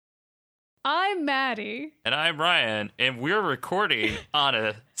I'm Maddie. And I'm Ryan, and we're recording on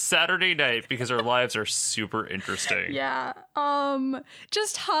a Saturday night because our lives are super interesting. Yeah.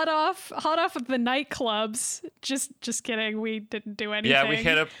 Just hot off of the nightclubs. Just kidding. We didn't do anything. Yeah, we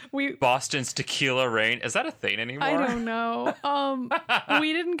hit up Boston's Tequila Rain. Is that a thing anymore? I don't know.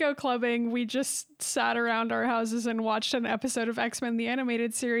 We didn't go clubbing. We just sat around our houses and watched an episode of X-Men the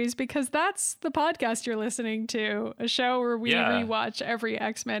Animated Series because that's the podcast you're listening to, a show where we rewatch every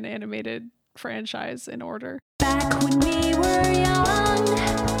X-Men animated franchise in order. Back when we were young,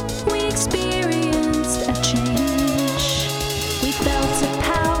 we experienced a change. We felt a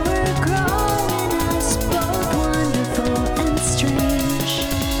power grow in us, both wonderful and strange.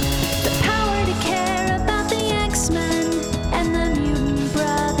 The power to care about the X-Men and the Mutant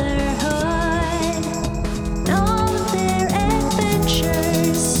Brotherhood. And all of their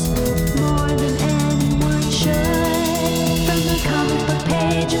adventures, more than anyone should. From the comic book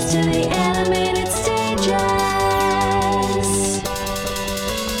pages to the animated stages.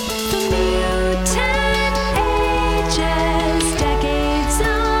 The mutant ages, decades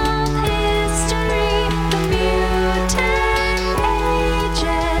of history. The mutant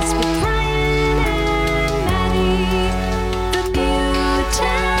ages with Ryan and Maddie. The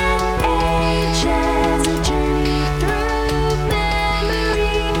mutant ages, a journey through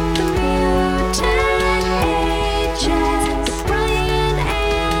memory. The mutant ages with Ryan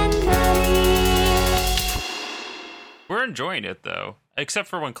and Maddie. We're enjoying it, though. Except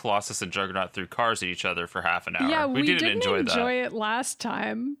for when Colossus and Juggernaut threw cars at each other for half an hour. Yeah, we didn't enjoy that. it last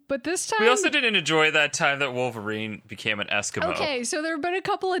time, but this time We also didn't enjoy that time that Wolverine became an Eskimo. Okay, so there have been a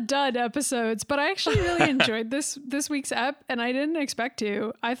couple of dud episodes, but I actually really enjoyed this week's ep, and I didn't expect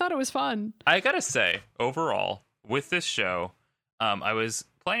to. I thought it was fun. I gotta say, overall, with this show, I was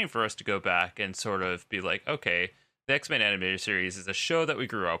planning for us to go back and sort of be like, okay, the X-Men animated series is a show that we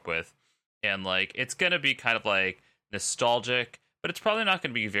grew up with, and like it's gonna be kind of like nostalgic, but it's probably not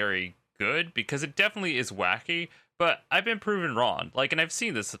gonna be very good because it definitely is wacky. But I've been proven wrong. Like, and I've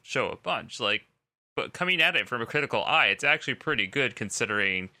seen this show a bunch. Like, but coming at it from a critical eye, it's actually pretty good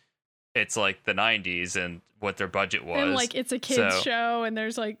considering it's like the 90s and what their budget was. And like it's a kids So- show, and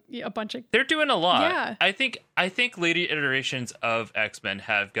there's like a bunch of They're doing a lot. Yeah. I think later iterations of X-Men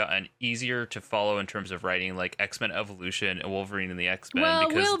have gotten easier to follow in terms of writing, like X-Men Evolution and Wolverine and the X-Men. well,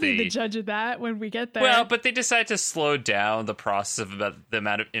 because we'll be the judge of that when we get there. Well, but they decide to slow down the process of about the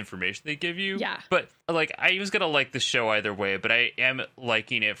amount of information they give you. Yeah. But like, I was gonna like the show either way, but I am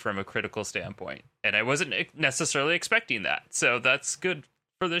liking it from a critical standpoint, and I wasn't necessarily expecting that. So that's good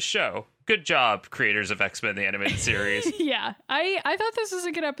for this show. Good job, creators of X-Men the Animated Series. yeah, I thought this was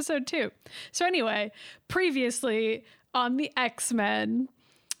a good episode too. So anyway, previously on the X-Men,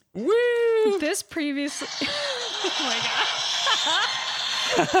 Woo! this previously, oh my god.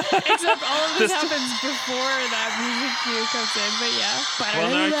 Except all of this happens before that music cue comes in, but yeah. Well,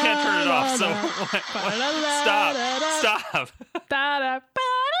 no, I can't turn it off, so stop.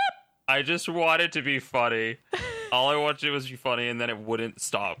 I just want it to be funny. All I wanted to do was be funny, and then it wouldn't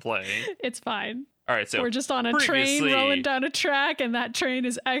stop playing. It's fine. All right, so We're just on a train previously- rolling down a track, and that train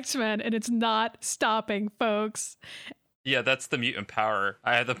is X-Men, and it's not stopping, folks. Yeah, that's the mutant power.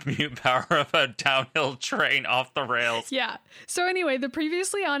 I have the mutant power of a downhill train off the rails. Yeah. So anyway, the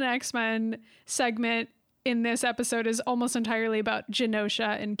previously on X-Men segment in this episode is almost entirely about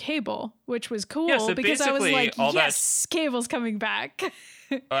Genosha and Cable, which was cool Yeah, so because I was basically like, all that- yes, Cable's coming back.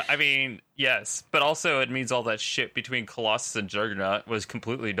 I mean, yes, but also it means all that shit between Colossus and Juggernaut was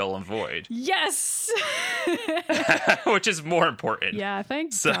completely null and void, Yes. which is more important. Yeah,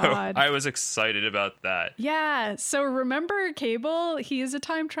 thank So God. I was excited about that. Yeah, so remember Cable? He is a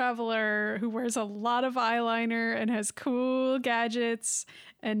time traveler who wears a lot of eyeliner and has cool gadgets,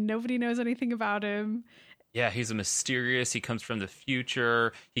 and nobody knows anything about him. Yeah, he's a mysterious. He comes from the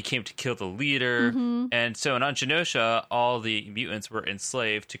future. He came to kill the leader. Mm-hmm. And so on Genosha, all the mutants were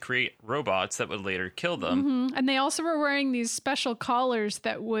enslaved to create robots that would later kill them. Mm-hmm. And they also were wearing these special collars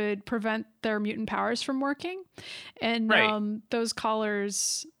that would prevent their mutant powers from working. And Right. Those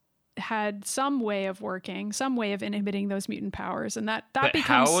collars had some way of working, some way of inhibiting those mutant powers. And that But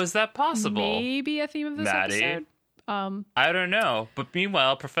becomes how is that possible? maybe a theme of this Maddie? episode. I don't know. But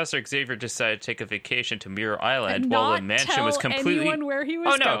meanwhile, Professor Xavier decided to take a vacation to Mirror Island And while not the mansion tell was completely... anyone where he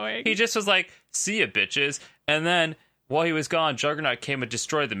was oh, no. going. He just was like, see ya, bitches. And then while he was gone, Juggernaut came and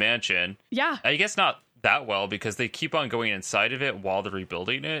destroyed the mansion. Yeah. I guess not that well because they keep on going inside of it while they're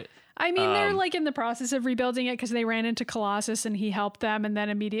rebuilding it. I mean, they're like in the process of rebuilding it because they ran into Colossus and he helped them and then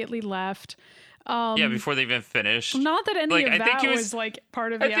immediately left. Yeah, before they even finished. Not that any Like, of I that think he was like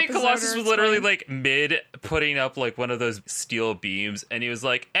part of the episode. I think Colossus or was literally something. like mid putting up like one of those steel beams, and he was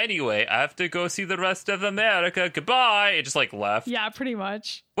like, "Anyway, I have to go see the rest of America. Goodbye." It just like left. Yeah, pretty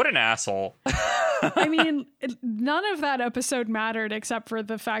much. What an asshole. I mean, none of that episode mattered except for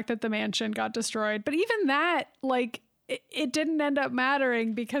the fact that the mansion got destroyed. But even that, like, it didn't end up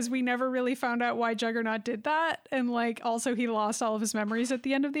mattering because we never really found out why Juggernaut did that. And, like, also he lost all of his memories at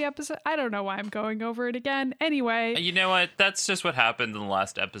the end of the episode. I don't know why I'm going over it again. Anyway. You know what? That's just what happened in the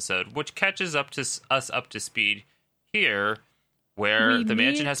last episode, which catches up to us up to speed here, where the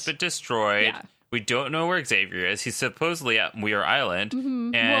mansion has been destroyed. Yeah. We don't know where Xavier is. He's supposedly at Muir Island,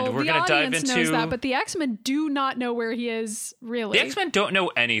 and Well, we're the going to dive audience into. knows that, but the X-Men do not know where he is, really. The X-Men don't know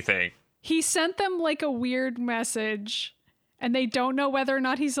anything. He sent them like a weird message and they don't know whether or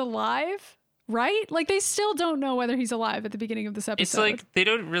not he's alive, right? Like they still don't know whether he's alive at the beginning of this episode. It's like they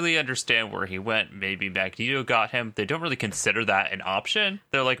don't really understand where he went. Maybe Magneto got him. They don't really consider that an option.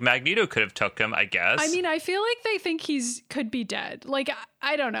 They're like, Magneto could have took him, I guess. I mean, I feel like they think could be dead. Like,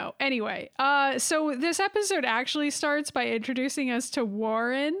 I don't know. Anyway, so this episode actually starts by introducing us to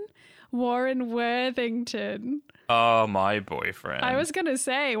Warren Worthington. Oh, my boyfriend. I was going to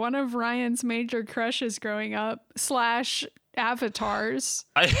say one of Ryan's major crushes growing up / avatars,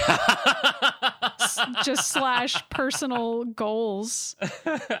 just / personal goals.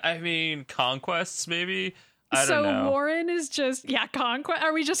 I mean, conquests, maybe? I don't know. So Warren is just, conquest.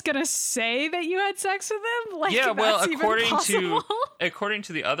 Are we just going to say that you had sex with him? Like, Yeah, well, that's even possible? according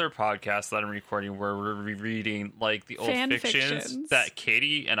to the other podcast that I'm recording, where we're rereading like the old fictions that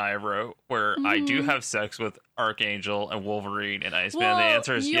Katie and I wrote, where I do have sex with Archangel and Wolverine and Iceman. Well, the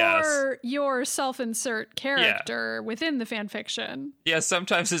answer is yes. Your self-insert character within the fan fiction. Yeah,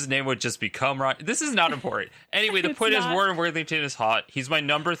 sometimes his name would just become Ryan. This is not important. Anyway, the point is Warren Worthington is hot. He's my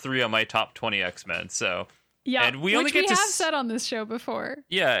number 3 on my top 20 X-Men. So yeah, and we only get to have said on this show before.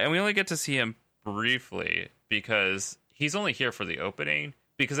 Yeah, and we only get to see him briefly because he's only here for the opening.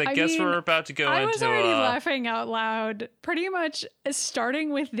 Because I guess we're about to go into. I was already laughing out loud, pretty much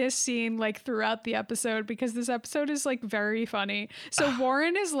starting with this scene, like throughout the episode, because this episode is like very funny. So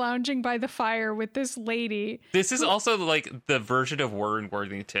Warren is lounging by the fire with this lady. This is also like the version of Warren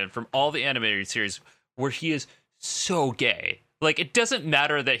Worthington from all the animated series where he is so gay. Like, it doesn't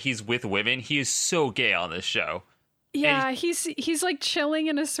matter that he's with women. He is so gay on this show. Yeah, he's like chilling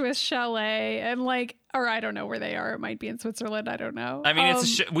in a Swiss chalet and like, or I don't know where they are. It might be in Switzerland. I don't know. I mean,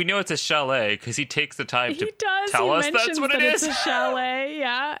 we know it's a chalet because he takes the time to tell us that's what it is. It's a chalet.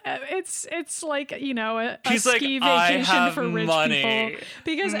 Yeah, it's like, you know, a He's ski like, vacation for rich people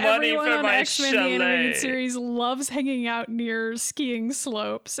because everyone on X-Men the animated chalet. series loves hanging out near skiing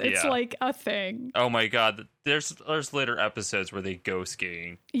slopes. It's like a thing. Oh my god, there's later episodes where they go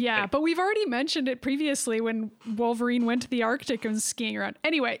skiing. Yeah, but we've already mentioned it previously when Wolverine went to the Arctic and was skiing around.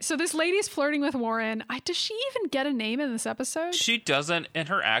 Anyway, so this lady's flirting with Warren. Does she even get a name in this episode? She doesn't, and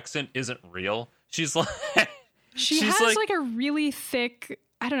her accent isn't real. She's like... She has like a really thick,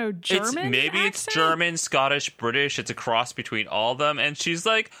 I don't know, German Maybe accent? it's German, Scottish, British. It's a cross between all of them. And she's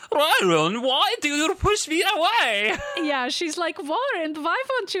like, Warren, why do you push me away? Yeah, she's like, Warren, why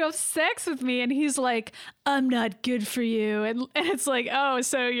won't you have sex with me? And he's like, I'm not good for you. And it's like, oh,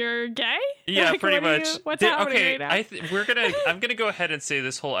 so you're gay? Yeah, like, pretty much. What's happening okay, right now? I'm gonna go ahead and say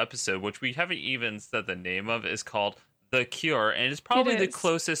this whole episode, which we haven't even said the name of, is called The Cure, and it's probably the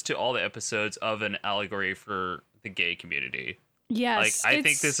closest to all the episodes of an allegory for the gay community. Yes. Like, I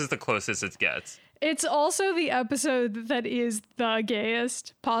think this is the closest it gets. It's also the episode that is the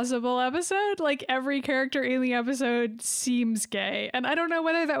gayest possible episode. Like, every character in the episode seems gay. And I don't know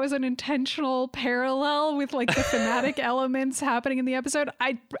whether that was an intentional parallel with, like, the thematic elements happening in the episode.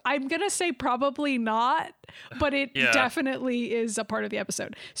 I'm going to say probably not, but it definitely is a part of the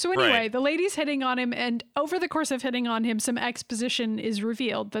episode. So anyway, the lady's hitting on him, and over the course of hitting on him, some exposition is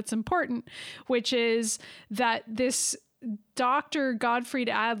revealed that's important, which is that this Dr. Gottfried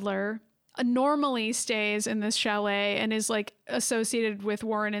Adler normally stays in this chalet and is like associated with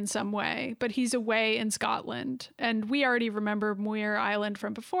Warren in some way, but he's away in Scotland, and we already remember Muir Island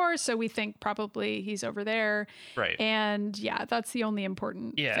from before, so we think probably he's over there. Right. And yeah, that's the only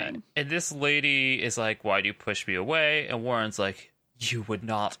important thing. And this lady is like, why do you push me away? And Warren's like, you would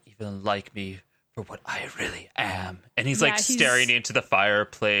not even like me for what I really am. And he's like staring into the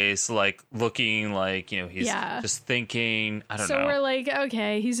fireplace, like looking like, you know, he's just thinking, I don't know. So we're like,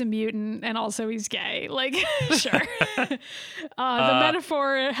 okay, he's a mutant and also he's gay. Like, sure. The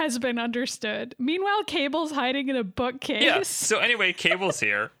metaphor has been understood. Meanwhile, Cable's hiding in a bookcase. Yeah. So anyway, Cable's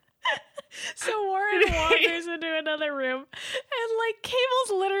here. So Warren wanders into another room, and like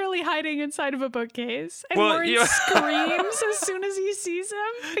Cable's literally hiding inside of a bookcase, and Warren screams as soon as he sees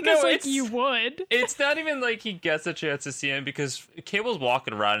him because, like, you would. It's not even like he gets a chance to see him because Cable's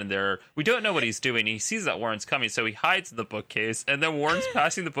walking around in there. We don't know what he's doing. He sees that Warren's coming, so he hides in the bookcase, and then Warren's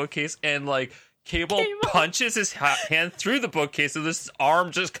passing the bookcase, and like Cable punches his hand through the bookcase, and this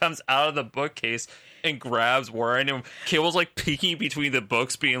arm just comes out of the bookcase and grabs Warren, and Cable's like peeking between the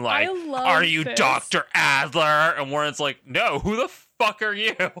books being like, "Are you Dr. Adler?" And Warren's like, "No, who the fuck are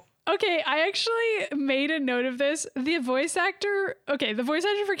you?" Okay, I actually made a note of this. The voice actor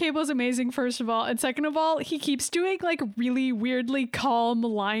for Cable is amazing, first of all, and second of all, he keeps doing like really weirdly calm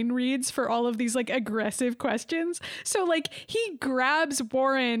line reads for all of these like aggressive questions. So like he grabs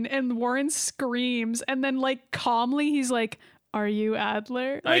Warren and Warren screams, and then like calmly he's like, "Are you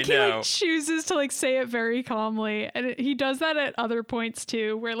Adler?" Like he like chooses to like say it very calmly, and he does that at other points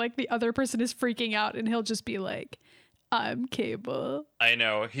too, where like the other person is freaking out, and he'll just be like, "I'm Cable." I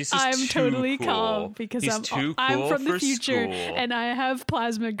know, he's just I'm too too cool. calm because I'm from the future and I have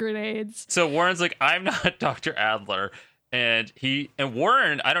plasma grenades. So Warren's like, "I'm not Dr. Adler." And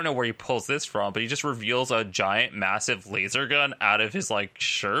Warren, I don't know where he pulls this from, but he just reveals a giant, massive laser gun out of his like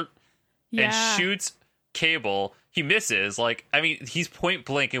shirt and shoots Cable. He misses. Like, I mean, he's point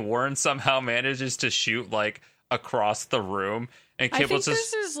blank, and Warren somehow manages to shoot like across the room. And Cable's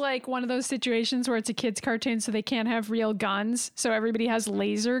this is like one of those situations where it's a kid's cartoon, so they can't have real guns, so everybody has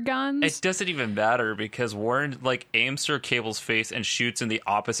laser guns. It doesn't even matter because Warren like aims for Cable's face and shoots in the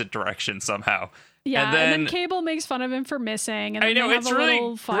opposite direction somehow. Yeah, and then Cable makes fun of him for missing. And then I know, they have it's a really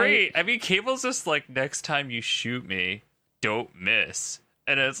little fight. great. I mean, Cable's just like, "Next time you shoot me, don't miss."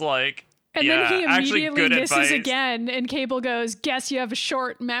 And it's like, and then he immediately misses advice again, and Cable goes, "Guess you have a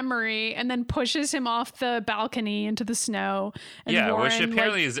short memory," and then pushes him off the balcony into the snow. And Warren, which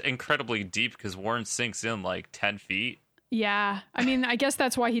apparently is incredibly deep because Warren sinks in like 10 feet. Yeah, I mean, I guess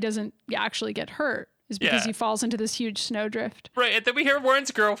that's why he doesn't actually get hurt, is because he falls into this huge snowdrift. Right, and then we hear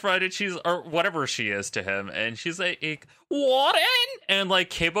Warren's girlfriend, and she's, or whatever she is to him, and she's like, "Warren!" And like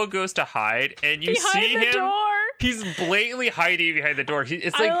Cable goes to hide, and you see him. Door. He's blatantly hiding behind the door.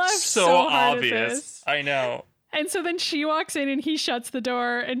 It's like so obvious. I know. And so then she walks in and he shuts the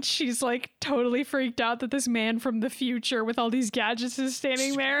door, and she's like totally freaked out that this man from the future with all these gadgets is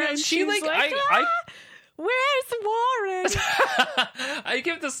standing there. And she's like, "Where's Warren?" I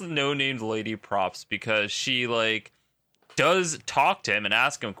give this no-named lady props because she like does talk to him and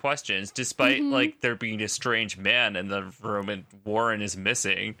ask him questions despite like there being a strange man in the room and Warren is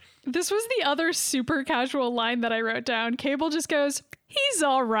missing. This was the other super casual line that I wrote down. Cable just goes, "He's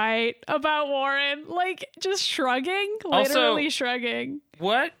all right," about Warren, like just shrugging, literally shrugging.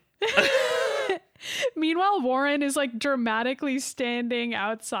 What? Meanwhile, Warren is like dramatically standing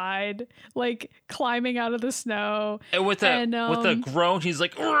outside, like climbing out of the snow. And with a groan, he's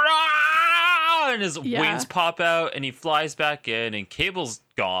like, "Rah!" and his wings pop out, and he flies back in, and Cable's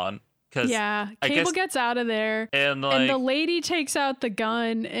gone. Cable gets out of there, and the lady takes out the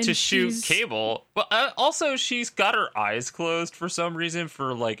gun and to shoot Cable. But also, she's got her eyes closed for some reason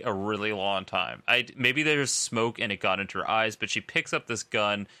for like a really long time. Maybe there's smoke and it got into her eyes, but she picks up this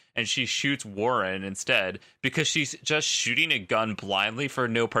gun and she shoots Warren instead because she's just shooting a gun blindly for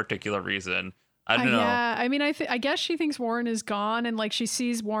no particular reason. I don't know. Yeah, I mean, I guess she thinks Warren is gone, and like she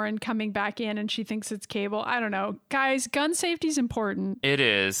sees Warren coming back in, and she thinks it's Cable. I don't know, guys. Gun safety is important. It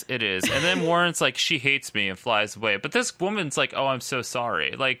is. And then Warren's like, "She hates me," and flies away. But this woman's like, "Oh, I'm so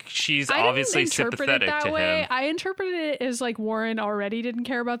sorry." Like she's obviously sympathetic to him. I interpreted it as like Warren already didn't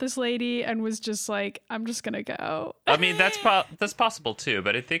care about this lady and was just like, "I'm just gonna go." I mean, that's possible too.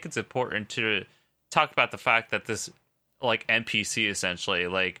 But I think it's important to talk about the fact that this like NPC essentially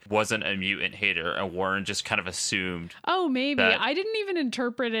like wasn't a mutant hater, and Warren just kind of assumed. Oh, maybe I didn't even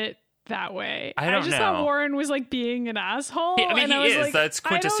interpret it that way. I just thought Warren was like being an asshole. I mean, he is. Like, that's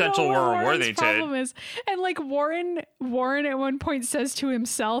quintessential Warren Worthington. Problem is. And like Warren at one point says to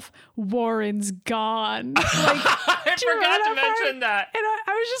himself, "Warren's gone." Like, I forgot to mention that. And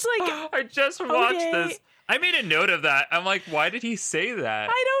I was just like, I just watched this. I made a note of that. I'm like, why did he say that?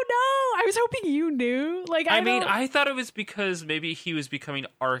 I don't know. I was hoping you knew. Like, I thought it was because maybe he was becoming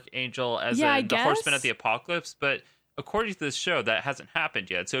Archangel as the Horseman of the Apocalypse, but according to this show, that hasn't happened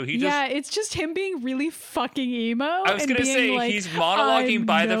yet. So it's just him being really fucking emo. I was gonna say like, he's monologuing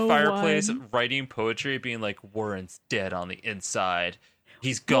by the fireplace, writing poetry, being like, "Warren's dead on the inside.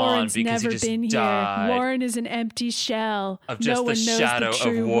 He's gone Warren's because never he just been died. Here. Warren is an empty shell of just the shadow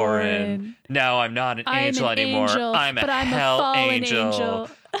of Warren. Now I'm not an angel anymore. I'm a hell angel."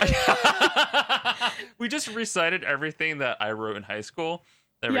 We just recited everything that I wrote in high school.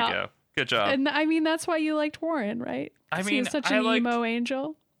 There we go. Good job. And I mean, that's why you liked Warren, right? I 'Cause mean, he was such an emo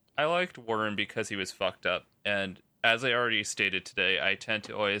angel. I liked Warren because he was fucked up. And as I already stated today, I tend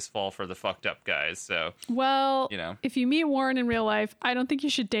to always fall for the fucked up guys. So, Well, you know. if you meet Warren in real life, I don't think you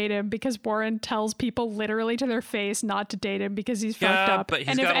should date him because Warren tells people literally to their face not to date him because he's fucked up. But he's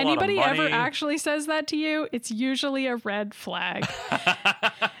and if got a lot of anybody ever money. actually says that to you, it's usually a red flag.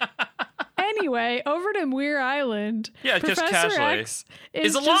 Anyway, over to Muir Island. Yeah, just Professor casually. X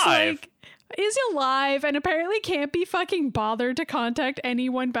is Is just alive. like, is alive and apparently can't be fucking bothered to contact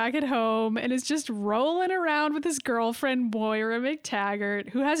anyone back at home and is just rolling around with his girlfriend Moira McTaggart,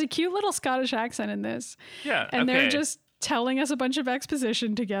 who has a cute little Scottish accent in this. Yeah, And okay. they're just telling us a bunch of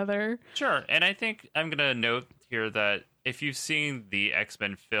exposition together. Sure. And I think I'm going to note here that if you've seen the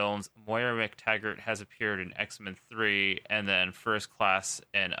X-Men films, Moira McTaggart has appeared in X-Men 3 and then First Class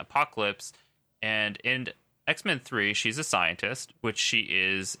and Apocalypse. And in X-Men 3, she's a scientist, which she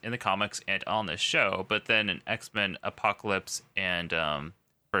is in the comics and on this show. But then in X-Men Apocalypse and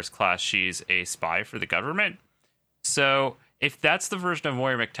First Class, she's a spy for the government. So if that's the version of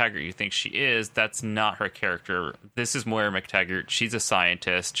Moira McTaggart you think she is, that's not her character. This is Moira McTaggart. She's a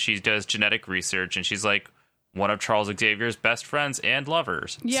scientist. She does genetic research, and she's like one of Charles Xavier's best friends and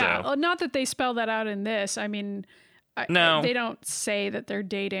lovers. Yeah, So, well, not that they spell that out in this. I mean, No. they don't say that they're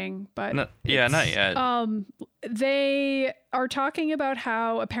dating, but not yet. they are talking about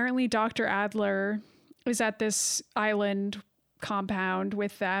how apparently Dr. Adler is at this island compound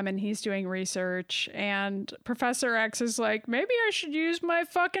with them and he's doing research, and Professor X is like, maybe I should use my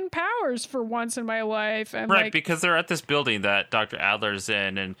fucking powers for once in my life. And Right, like, because they're at this building that Dr. Adler's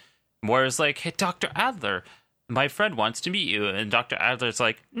in, and Moira's like, hey, Dr. Adler, my friend wants to meet you. And Dr. Adler's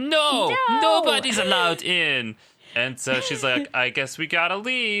like, no, nobody's allowed in. And so she's like, I guess we gotta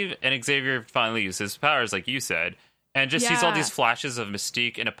leave. And Xavier finally uses his powers, like you said, and just sees all Yeah. these flashes of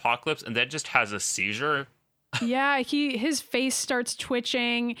Mystique and Apocalypse, and then just has a seizure. yeah, his face starts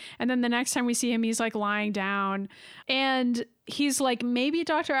twitching, and then the next time we see him, he's like lying down, and he's like, maybe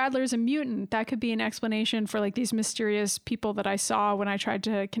Dr. Adler's a mutant. That could be an explanation for like these mysterious people that I saw when I tried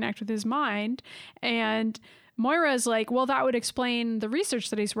to connect with his mind. And Moira's like, well, that would explain the research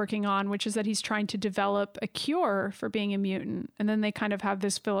that he's working on, which is that he's trying to develop a cure for being a mutant. And then they kind of have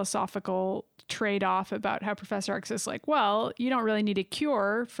this philosophical trade-off about how Professor X is like, well, you don't really need a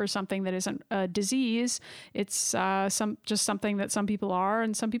cure for something that isn't a disease. It's just something that some people are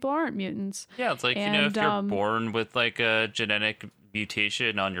and some people aren't mutants. Yeah, it's like, if And, you're born with like a genetic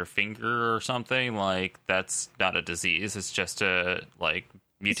mutation on your finger or something, like that's not a disease. It's just a like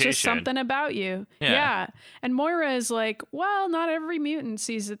mutation. It's just something about you. Yeah. And Moira is like, well, not every mutant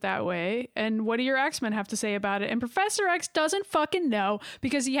sees it that way. And what do your X-Men have to say about it? And Professor X doesn't fucking know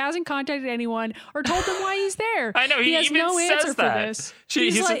because he hasn't contacted anyone or told them why he's there. I know, he has even no says answer that. for this.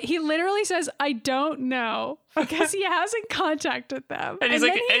 He Literally says, I don't know, because he hasn't contacted them. And he's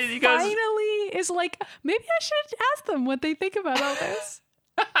then like- he and he goes- finally is like, maybe I should ask them what they think about all this.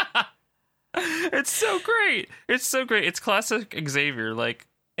 It's so great. It's so great. It's classic Xavier. Like,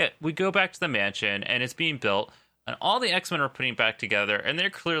 we go back to the mansion and it's being built, and all the X-Men are putting back together, and they're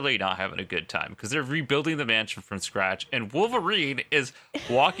clearly not having a good time because they're rebuilding the mansion from scratch. And Wolverine is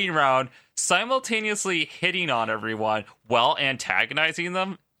walking around simultaneously hitting on everyone while antagonizing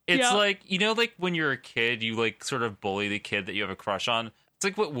them. It's Yeah. like, like when you're a kid, you like sort of bully the kid that you have a crush on. It's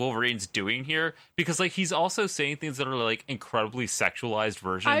like what Wolverine's doing here, because like he's also saying things that are like incredibly sexualized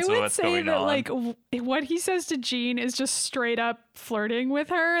versions I of would what's say going that on. like what he says to Jean is just straight up flirting with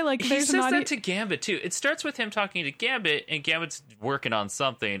her. Like He there's says not that to Gambit too. It starts with him talking to Gambit, and Gambit's working on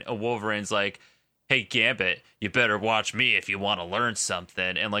something, and Wolverine's like, hey Gambit, you better watch me if you want to learn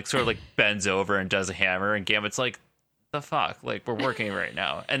something, and like sort of like bends over and does a hammer, and Gambit's like, the fuck, like we're working right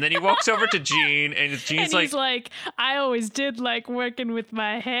now. And then he walks over to Jean, and Jean's and he's like, I always did like working with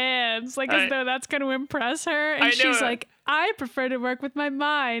my hands, like as though that's going to impress her. And I know she's it. like, I prefer to work with my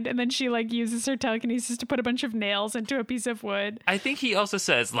mind. And then she like uses her telekinesis to put a bunch of nails into a piece of wood. I think he also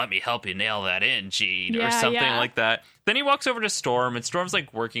says, let me help you nail that in, Jean, or Yeah, something yeah. like that. Then he walks over to Storm, and Storm's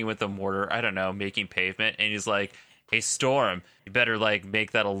like working with the mortar, I don't know, making pavement, and he's like, hey Storm, you better like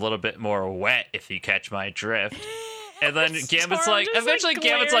make that a little bit more wet if you catch my drift. And then Gambit's Storm like, just, eventually like,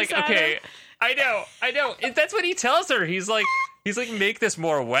 Gambit's like, glares at okay, him. I know. That's what he tells her. He's like, make this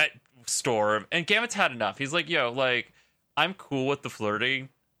more wet, Storm. And Gambit's had enough. He's like, yo, like, I'm cool with the flirting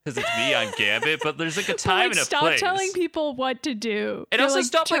because it's me, I'm Gambit, but there's like a time But, like, and a stop place. telling people what to do. And You're, also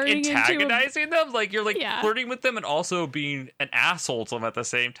stop like turning into a- antagonizing them. Like you're like Yeah. flirting with them and also being an asshole to them at the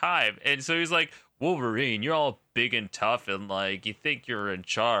same time. And so he's like, Wolverine, you're all big and tough and like you think you're in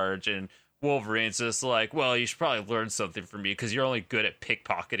charge, and Wolverine's just like, well, you should probably learn something from me because you're only good at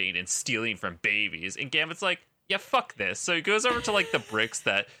pickpocketing and stealing from babies. And Gambit's like, yeah, fuck this. So he goes over to like the bricks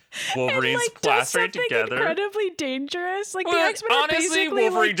that Wolverine's and, like, plastering does together. Incredibly dangerous. Like, Well, the X-Men are honestly, basically,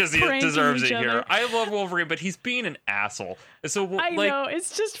 Wolverine like, deserves it pranking each here. other. I love Wolverine, but he's being an asshole. And so, I like, know,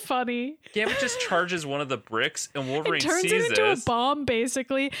 it's just funny. Gambit just charges one of the bricks, and Wolverine It turns sees it into this. a bomb,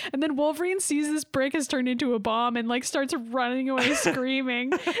 basically, and then Wolverine sees this brick has turned into a bomb and like starts running away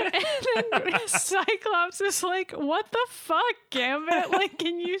screaming. And then Cyclops is like, "What the fuck, Gambit? Like,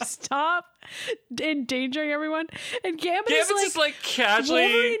 can you stop endangering everyone?" And Gambit's just like casually.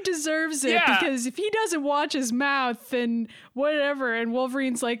 Wolverine deserves it Yeah. because if he doesn't watch his mouth, then whatever. And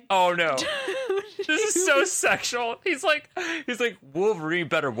Wolverine's like, Oh no. This is so sexual. He's like, Wolverine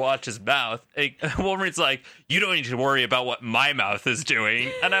better watch his mouth. And Wolverine's like, you don't need to worry about what my mouth is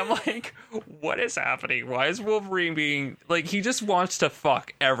doing. And I'm like, what is happening? Why is Wolverine being like, he just wants to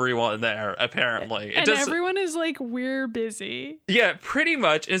fuck everyone there, apparently. and everyone is like, we're busy. Yeah, pretty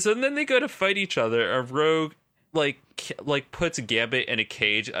much. And so then they go to fight each other. A Rogue like puts Gambit in a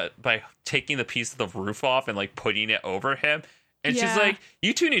cage by taking the piece of the roof off and like putting it over him. And she's Yeah. like,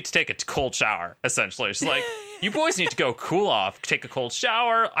 you two need to take a cold shower, essentially. She's like, you boys need to go cool off, take a cold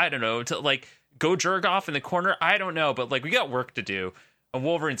shower. I don't know, to like go jerk off in the corner. I don't know, but like we got work to do. And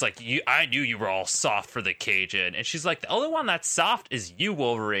Wolverine's like, I knew you were all soft for the cage in. And she's like, the only one that's soft is you,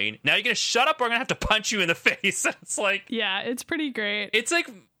 Wolverine. Now you're going to shut up or I'm going to have to punch you in the face. And it's like, Yeah, it's pretty great. it's like,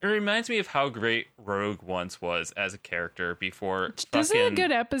 it reminds me of how great Rogue once was as a character before. This is a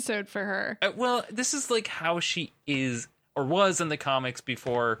good episode for her. Well, this is like how she is or was in the comics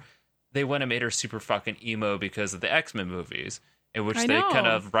before they went and made her super fucking emo because of the X-Men movies, in which I they know. kind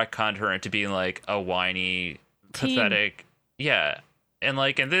of retconned her into being like a whiny, Teen. pathetic. Yeah. And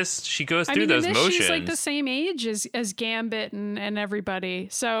like in this, she goes I through mean, those in this, motions. she's like the same age as Gambit and everybody.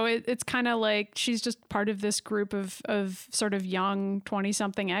 So it's kind of like she's just part of this group of sort of young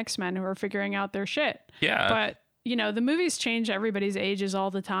 20-something X-Men who are figuring out their shit. Yeah. But, you know, the movies change everybody's ages all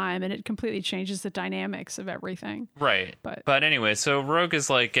the time, and it completely changes the dynamics of everything. Right. But Anyway, so Rogue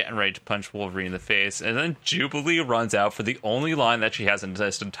is like getting ready to punch Wolverine in the face, and then Jubilee runs out for the only line that she has in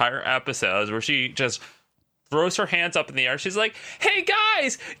this entire episode, where she just throws her hands up in the air. She's like, hey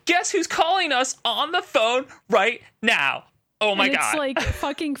guys, guess who's calling us on the phone right now? Oh my and God. it's like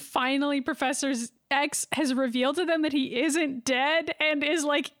fucking finally Professor X has revealed to them that he isn't dead and is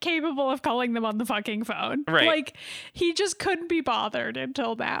like capable of calling them on the fucking phone. Right. Like he just couldn't be bothered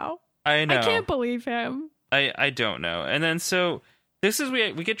until now. I know. I can't believe him. I don't know. And then so this is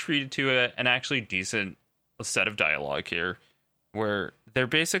we get treated to an actually decent set of dialogue here, where they're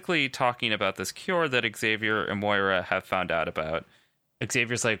basically talking about this cure that Xavier and Moira have found out about.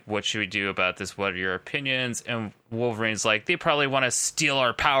 Xavier's like, what should we do about this? What are your opinions? And Wolverine's like, they probably want to steal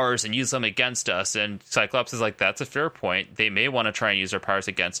our powers and use them against us. And Cyclops is like, that's a fair point. They may want to try and use their powers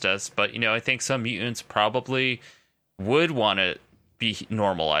against us. But, you know, I think some mutants probably would want to be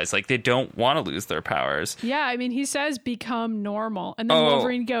normalized. Like, they don't want to lose their powers. Yeah, I mean, he says become normal. And then Oh.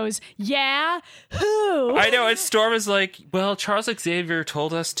 Wolverine goes, yeah? Who? I know, and Storm is like, well, Charles Xavier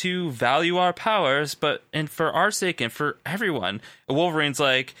told us to value our powers, and for our sake and for everyone. And Wolverine's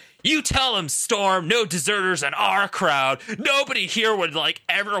like, you tell him, Storm, no deserters in our crowd. Nobody here would like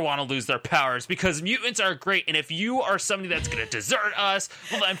ever want to lose their powers because mutants are great. And if you are somebody that's going to desert us,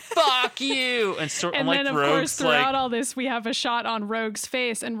 well then fuck you. And Storm, And like, then, of Rogue's course, throughout like, all this, we have a shot on Rogue's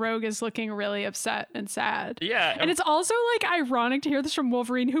face, and Rogue is looking really upset and sad. yeah. And it's also, like, ironic to hear this from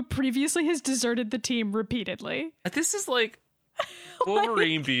Wolverine, who previously has deserted the team repeatedly. This is like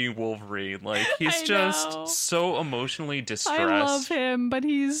Wolverine being Wolverine. Like, he's I just know. so emotionally distressed. I love him, but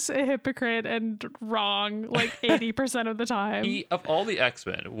he's a hypocrite and wrong, like, 80% of the time. Of all the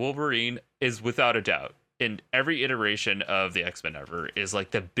X-Men, Wolverine is without a doubt, in every iteration of the X-Men ever, is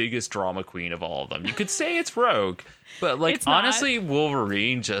like the biggest drama queen of all of them. You could say it's Rogue, but like It's not. honestly,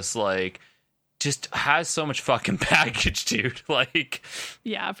 Wolverine just has so much fucking baggage, dude. Like,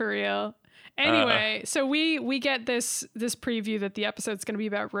 Yeah, for real. Anyway, so we get this preview that the episode's going to be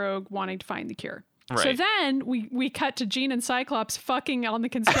about Rogue wanting to find the cure. So Right. then we cut to Jean and Cyclops fucking on the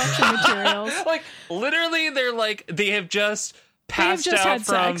construction materials. like literally, they have just They have passed just out had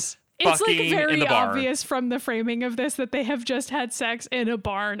from sex. It's like fucking in very the barn. obvious from the framing of this that they have just had sex in a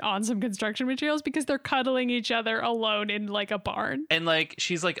barn on some construction materials because they're cuddling each other alone in like a barn. And like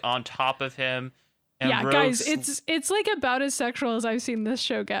she's like on top of him. And Yeah, Rogue's- guys, it's like about as sexual as I've seen this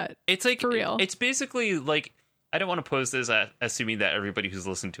show get. It's like For real. It's basically like, I don't want to pose this at assuming that everybody who's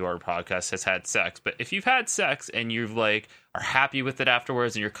listened to our podcast has had sex, but if you've had sex and you've like are happy with it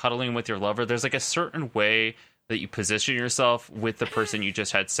afterwards and you're cuddling with your lover, there's like a certain way that you position yourself with the person you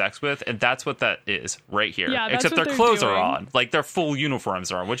just had sex with, and that's what that is right here. Yeah, that's except what their they're clothes are doing. on, like their full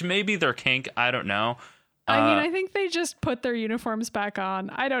uniforms are on, which maybe they're kink. I don't know. I mean, I think they just put their uniforms back on.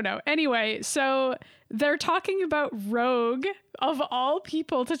 I don't know. Anyway, so they're talking about Rogue, of all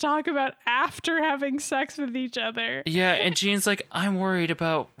people to talk about after having sex with each other. Yeah, and Jean's like, I'm worried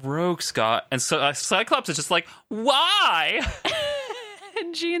about Rogue, Scott. And so Cyclops is just like, why?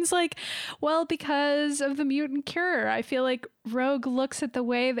 And Jean's like, well, because of the mutant cure. I feel like Rogue looks at the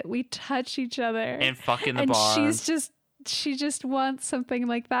way that we touch each other. And fucking the and bond. she just wants something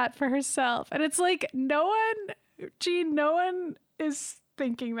like that for herself. And it's like, no one is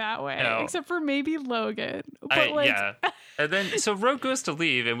thinking that way, No. except for maybe Logan. But Yeah. And then, so Rogue goes to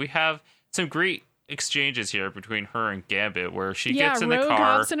leave, and we have some great exchanges here between her and Gambit, where she gets in Rogue the car.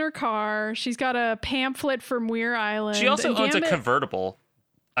 hops in her car. She's got a pamphlet from Muir Island. She also and owns Gambit, a convertible.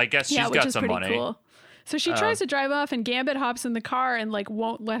 I guess she's which got is some pretty money. cool. So she tries to drive off, and Gambit hops in the car and like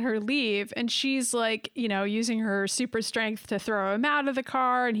won't let her leave. And she's like, using her super strength to throw him out of the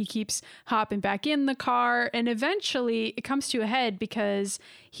car, and he keeps hopping back in the car. And eventually it comes to a head because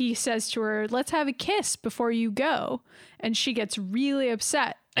he says to her, let's have a kiss before you go. And she gets really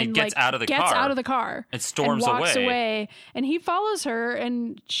upset. And gets like, out of the gets car. out of the car And storms and walks away. away. And he follows her,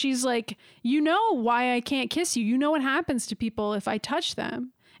 and she's like, you know why I can't kiss you. You know what happens to people if I touch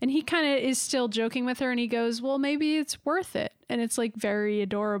them. And he kind of is still joking with her, and he goes, well, maybe it's worth it. And it's like very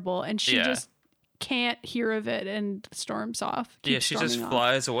adorable. And she just can't hear of it and storms off. Yeah, keeps she just storming off.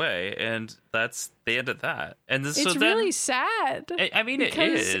 flies away, and that's the end of that. And It's so then, really sad. I mean, it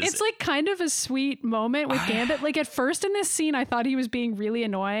because is. It's like kind of a sweet moment with Gambit. Like at first in this scene, I thought he was being really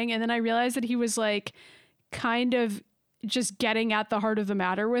annoying, and then I realized that he was like kind of just getting at the heart of the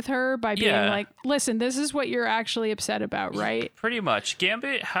matter with her by being like, listen, this is what you're actually upset about, right? Pretty much.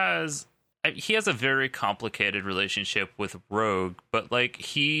 Gambit has a very complicated relationship with Rogue, but like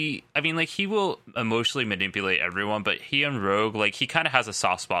he will emotionally manipulate everyone, but he and Rogue, like, he kind of has a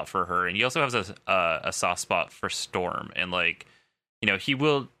soft spot for her, and he also has a soft spot for Storm, and like, he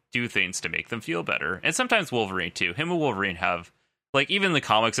will do things to make them feel better. And sometimes Wolverine too. Him and Wolverine have, like, even in the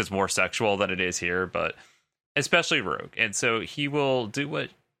comics it's more sexual than it is here, but especially Rogue. And so he will do what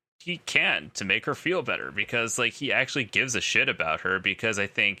he can to make her feel better, because like he actually gives a shit about her, because I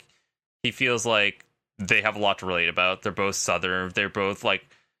think he feels like they have a lot to relate about. They're both Southern. They're both like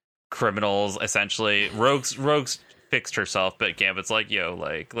criminals, essentially. Rogue's fixed herself, but Gambit's like, yo,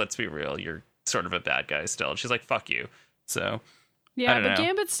 like, let's be real. You're sort of a bad guy still. And she's like, fuck you. So Yeah, don't but know.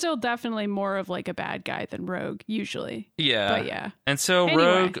 Gambit's still definitely more of like a bad guy than Rogue usually. yeah. But yeah. And so Anyway,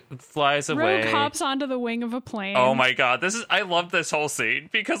 Rogue flies away. Rogue hops onto the wing of a plane. Oh my god, I love this whole scene,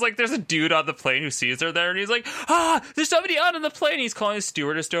 because like there's a dude on the plane who sees her there, and he's like, there's somebody on the plane. He's calling his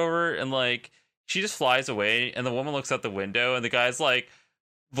stewardess over, and like she just flies away, and the woman looks out the window, and the guy's like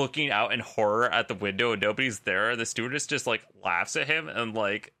looking out in horror at the window, and nobody's there. The stewardess just like laughs at him and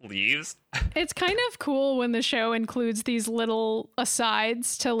like leaves. It's kind of cool when the show includes these little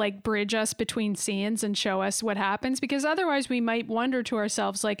asides to like bridge us between scenes and show us what happens, because otherwise we might wonder to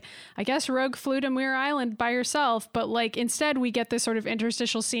ourselves, like, I guess Rogue flew to Muir Island by herself, but like instead we get this sort of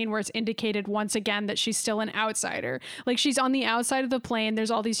interstitial scene where it's indicated once again that she's still an outsider. Like she's on the outside of the plane.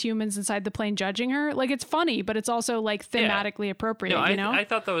 There's all these humans inside the plane judging her. Like it's funny, but it's also like thematically appropriate, No, you know? I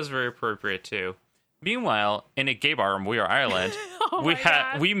thought that was very appropriate too. Meanwhile, in a gay bar on Muir Island, Oh my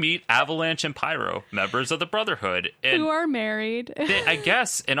God. we meet Avalanche and Pyro, members of the Brotherhood, and Who are married. I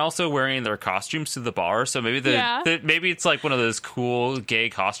guess, and also wearing their costumes to the bar. So maybe maybe it's like one of those cool gay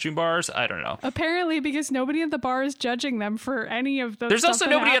costume bars. I don't know. Apparently, because nobody at the bar is judging them for any of the There's stuff also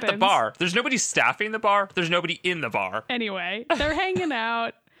that nobody at the happens. bar. There's nobody staffing the bar. There's nobody in the bar. Anyway, they're hanging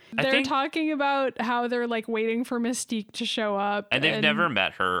out. They're think- talking about how they're like waiting for Mystique to show up. And they've never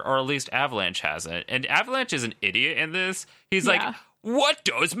met her, or at least Avalanche hasn't. And Avalanche is an idiot in this. He's Yeah. like, what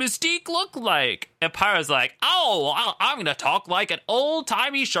does Mystique look like? And Pyro's like, oh, I'm going to talk like an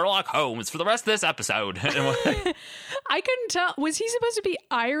old-timey Sherlock Holmes for the rest of this episode. And I'm like, I couldn't tell. Was he supposed to be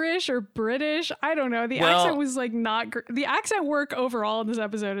Irish or British? I don't know. The Well- accent was like not the accent work overall in this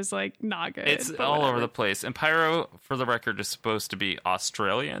episode is like not good. it's but all whatever. over the place. And Pyro, for the record, is supposed to be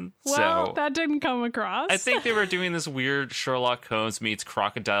Australian. Well, so that didn't come across. I think they were doing this weird Sherlock Holmes meets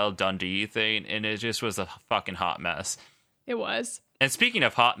Crocodile Dundee thing, and it just was a fucking hot mess. it was. And speaking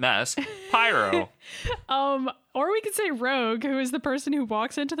of hot mess, Pyro. Or we could say Rogue, who is the person who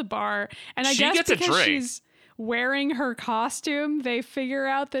walks into the bar, and I She guess gets a because drink. she's wearing her costume, they figure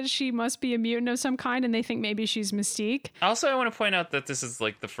out that she must be a mutant of some kind, and they think maybe she's Mystique. Also, I want to point out that this is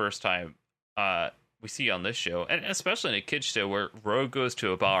like the first time we see on this show, and especially in a kid's show, where Rogue goes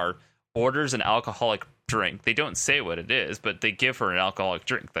to a bar, orders an alcoholic drink. They don't say what it is, but they give her an alcoholic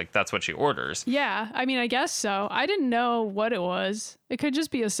drink. Like, that's what she orders. Yeah, I mean, I guess so. I didn't know what it was. It could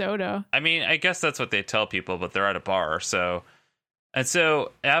just be a soda. I mean, I guess that's what they tell people, but they're at a bar, so... And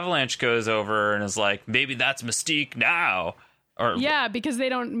so Avalanche goes over and is like, maybe that's Mystique now. Or, yeah, because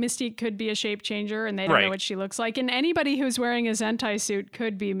Mystique could be a shape changer and they don't know what she looks like. And anybody who's wearing a Zentai suit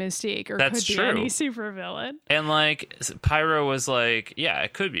could be Mystique or That's could be true. any supervillain. And like Pyro was like, yeah,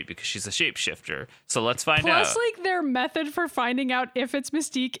 it could be because she's a shapeshifter. So let's find out. Plus, like, their method for finding out if it's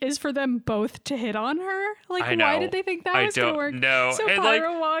Mystique is for them both to hit on her. Like, I know. why did they think that was going to work? No. So and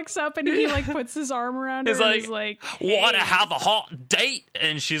Pyro walks up and he like puts his arm around her and he's like, want to "Hey." have a hot date?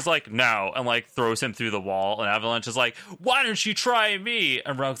 And she's like, no. And like throws him through the wall. And Avalanche is like, why don't you try me?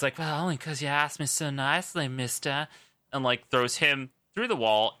 And Rogue's like, well, only because you asked me so nicely, mister. And like throws him through the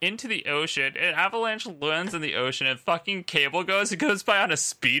wall into the ocean. And Avalanche lands in the ocean and fucking Cable goes by on a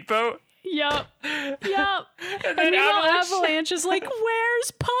speedboat. Yep. And then Avalanche is like,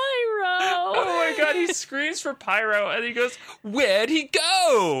 where's Pyro? Oh my god, he screams for Pyro and he goes, where'd he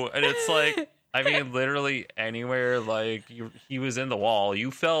go? And it's like, I mean, literally anywhere, like, he was in the wall.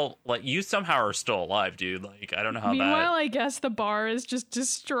 You felt like you somehow are still alive, dude. Like, I don't know how Meanwhile, I guess the bar is just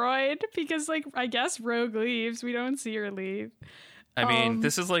destroyed because, like, I guess Rogue leaves. We don't see her leave. I mean,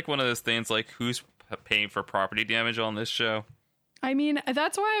 this is like one of those things, like, who's paying for property damage on this show? I mean,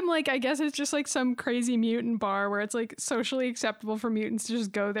 that's why I'm like, I guess it's just like some crazy mutant bar where it's like socially acceptable for mutants to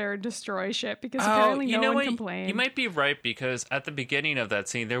just go there and destroy shit because apparently no one complained. You might be right because at the beginning of that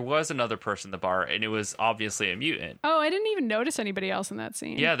scene, there was another person in the bar and it was obviously a mutant. Oh, I didn't even notice anybody else in that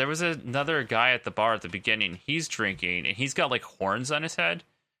scene. Yeah, there was another guy at the bar at the beginning. He's drinking and he's got like horns on his head.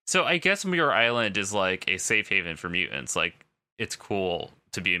 So I guess Muir Island is like a safe haven for mutants. Like, it's cool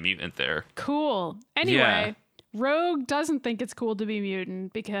to be a mutant there. Cool. Anyway. Yeah. Rogue doesn't think it's cool to be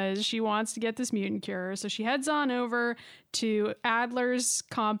mutant because she wants to get this mutant cure. So she heads on over to Adler's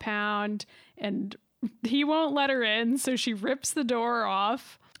compound and he won't let her in. So she rips the door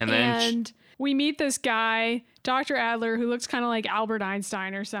off. And then we meet this guy, Dr. Adler, who looks kind of like Albert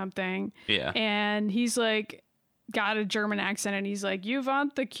Einstein or something. Yeah. And he's like, got a German accent and he's like, you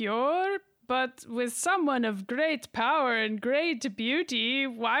want the cure? But with someone of great power and great beauty,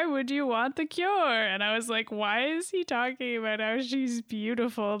 why would you want the cure? And I was like, why is he talking about how she's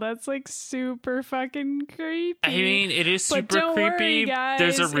beautiful? That's like super fucking creepy. I mean, it is super but don't creepy. Worry, guys,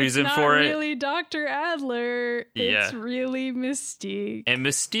 there's a reason it's for not it. really Dr. Adler. Yeah. It's really Mystique. And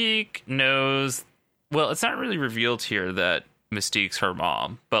Mystique knows, well, it's not really revealed here that Mystique's her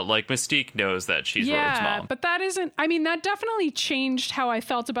mom, but like Mystique knows that she's Rogue's mom. But that isn't, I mean, that definitely changed how I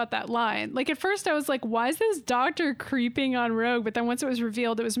felt about that line. Like at first I was like, why is this doctor creeping on Rogue? But then once it was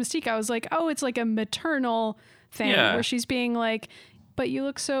revealed it was Mystique, I was like, oh, it's like a maternal thing where she's being like, but you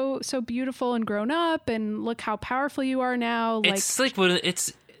look so beautiful and grown up and look how powerful you are now. It's like what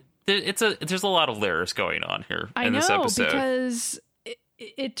there's a lot of layers going on here in this episode. Because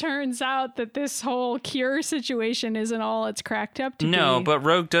it turns out that this whole cure situation isn't all it's cracked up to be. No, but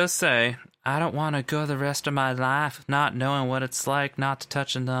Rogue does say, I don't want to go the rest of my life not knowing what it's like not to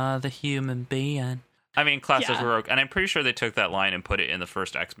touch another human being. I mean, classic Rogue. And I'm pretty sure they took that line and put it in the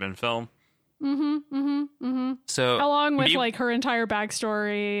first X-Men film. So along with like her entire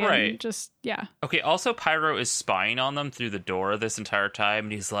backstory. Right. And just, yeah. Okay, also Pyro is spying on them through the door this entire time.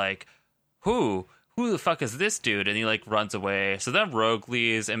 And he's like, who the fuck is this dude? And he like runs away. So then Rogue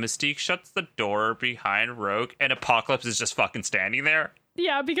leaves and Mystique shuts the door behind Rogue and Apocalypse is just fucking standing there.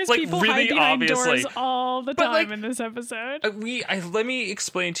 Yeah, because like, people really hide behind obviously. doors all the But, time like, in this episode. Let me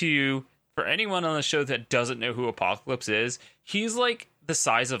explain to you, for anyone on the show that doesn't know who Apocalypse is, he's like the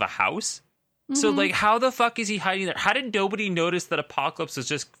size of a house. So like, how the fuck is he hiding there? How did nobody notice that Apocalypse was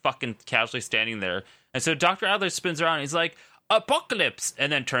just fucking casually standing there? And so Dr. Adler spins around and he's like, Apocalypse, and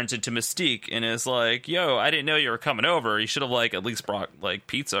then turns into Mystique and is like, yo, I didn't know you were coming over. You should have like at least brought like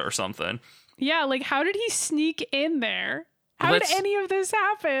pizza or something. Yeah, like how did he sneak in there? How did any of this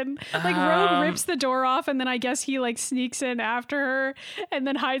happen? Like Rogue rips the door off and then I guess he like sneaks in after her and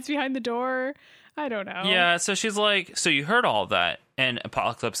then hides behind the door. I don't know. Yeah, so she's like, so you heard all of that. And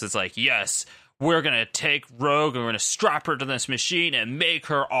Apocalypse is like, yes, we're going to take Rogue and we're going to strap her to this machine and make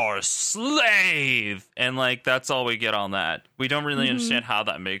her our slave. And like, that's all we get on that. We don't really understand how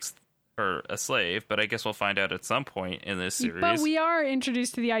that makes her a slave, but I guess we'll find out at some point in this series. But we are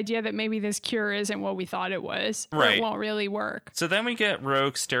introduced to the idea that maybe this cure isn't what we thought it was. Right. Or it won't really work. So then we get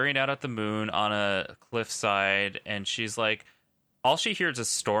Rogue staring out at the moon on a cliffside, and she's like, all she hears is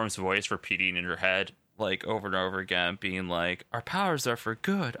Storm's voice repeating in her head, like over and over again, being like, our powers are for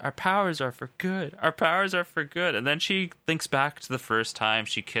good, our powers are for good, our powers are for good. And then she thinks back to the first time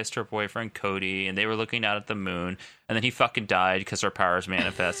she kissed her boyfriend Cody and they were looking out at the moon, and then he fucking died because her powers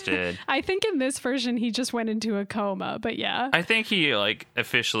manifested. I think in this version he just went into a coma, but yeah. I think he like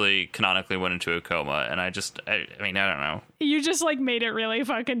officially canonically went into a coma, and I mean, I don't know. You just like made it really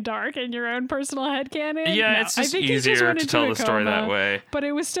fucking dark in your own personal headcanon. Yeah, No, it's I just think he easier went to into tell a the story that coma, way. But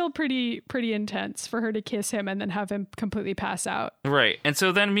it was still pretty intense for her to kiss him and then have him completely pass out. Right. And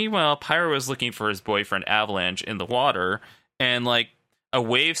so then meanwhile, Pyro is looking for his boyfriend Avalanche in the water, and like a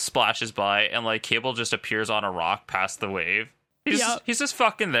wave splashes by and like Cable just appears on a rock past the wave. He's just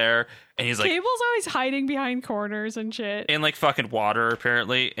fucking there, and he's like, Cable's always hiding behind corners and shit. in like fucking water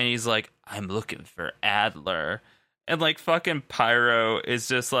apparently, and he's like, I'm looking for Adler. And like fucking Pyro is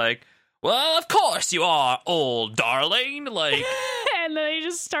just like, well, of course you are, old darling. Like, And then they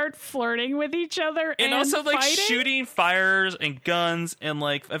just start flirting with each other and also like fighting. shooting fires and guns, and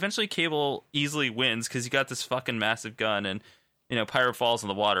like eventually Cable easily wins because he got this fucking massive gun, and you know Pyro falls in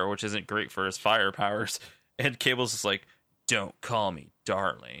the water, which isn't great for his fire powers, and Cable's just like, don't call me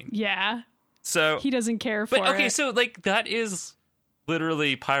darling. Yeah, So he doesn't care for but okay, it. so like that is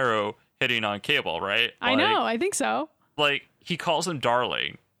literally Pyro hitting on Cable, right? I know, I think so. Like he calls him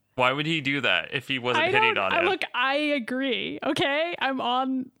darling. Why would he do that if he wasn't hitting on him? Look, I agree. Okay, I'm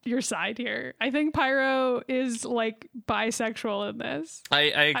on your side here. I think Pyro is like bisexual in this. I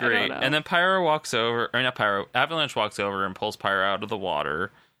agree. don't know. And then Pyro walks over, or not Pyro, Avalanche walks over and pulls Pyro out of the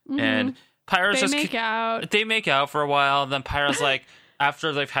water. And Pyro's They just make out. They make out for a while, and then Pyro's like,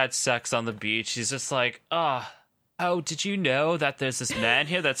 after they've had sex on the beach, he's just like, oh, did you know that there's this man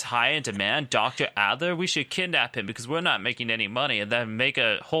here that's high in demand, Dr. Adler? We should kidnap him because we're not making any money, and then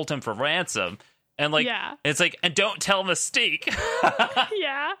hold him for ransom. And like, Yeah. it's like, and don't tell Mystique.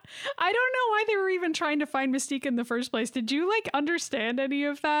 Yeah, I don't know why they were even trying to find Mystique in the first place. Did you like understand any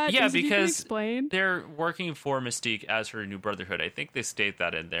of that? Yeah, Is it even because explained? they're working for Mystique as her new Brotherhood. I think they state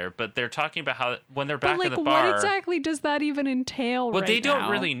that in there, but they're talking about how when they're back But in like, the bar. what exactly does that even entail? Well, right they don't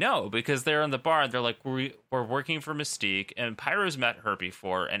now? really know because they're in the bar and they're like, we're working for Mystique, and Pyro's met her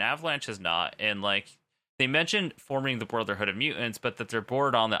before, and Avalanche has not, and like they mentioned forming the Brotherhood of Mutants, but that they're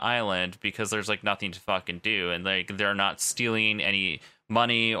bored on the island because there's like nothing to fucking do, and like they're not stealing any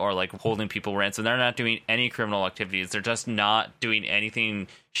money or like holding people ransom. They're not doing any criminal activities. They're just not doing anything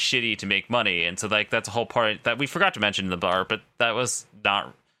shitty to make money, and so like that's a whole part that we forgot to mention in the bar, but that was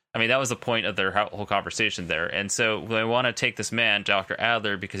not. I mean, that was the point of their whole conversation there. And so they want to take this man, Dr.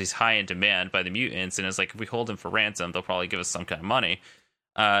 Adler, because he's high in demand by the mutants. And it's like, if we hold him for ransom, they'll probably give us some kind of money.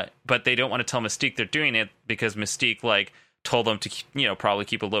 But they don't want to tell Mystique they're doing it because Mystique, like, told them to, probably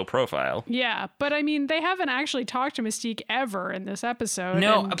keep a low profile. Yeah, but I mean, they haven't actually talked to Mystique ever in this episode.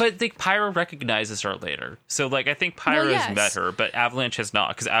 No, and- but Pyro recognizes her later. So, like, I think Pyro Well, has yes. met her, but Avalanche has not,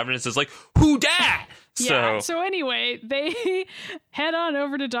 because Avalanche is like, who dat? Yeah. So anyway, they head on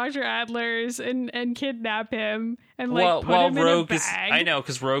over to Dr. Adler's and kidnap him and like put him Rogue in a is, bag. I know,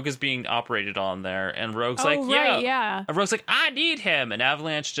 because Rogue is being operated on there, and Rogue's Oh, like, right, yeah. And Rogue's like, I need him, and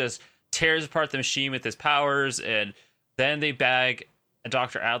Avalanche just tears apart the machine with his powers, and then they bag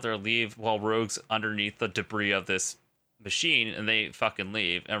Dr. Adler leave while Rogue's underneath the debris of this machine, and they fucking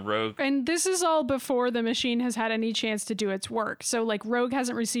leave, and Rogue. And this is all before the machine has had any chance to do its work. So like Rogue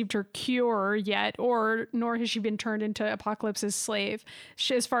hasn't received her cure yet, nor has she been turned into Apocalypse's slave.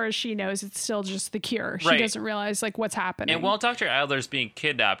 As far as she knows, it's still just the cure. She Right. doesn't realize like what's happening. And while Dr. Adler's being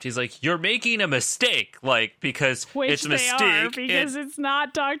kidnapped, he's like, "You're making a mistake, like because Which it's they Mystique." are, because it's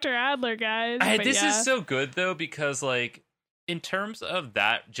not Dr. Adler, guys. But This yeah. is so good though, because like in terms of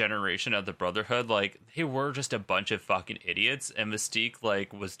that generation of the Brotherhood, like they were just a bunch of fucking idiots, and Mystique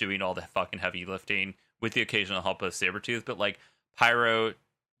like was doing all the fucking heavy lifting with the occasional help of Sabretooth, but like Pyro,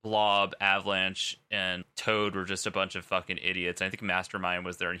 Blob, Avalanche, and Toad were just a bunch of fucking idiots. And I think Mastermind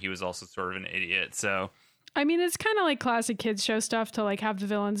was there, and he was also sort of an idiot. So I mean, it's kind of like classic kids show stuff to like have the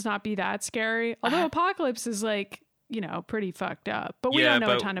villains not be that scary. Although Apocalypse is like, pretty fucked up, but we don't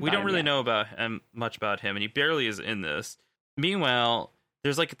know a ton about we don't him really yet. know about him much about him, and he barely is in this. Meanwhile,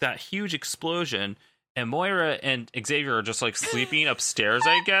 there's like that huge explosion, and Moira and Xavier are just like sleeping upstairs,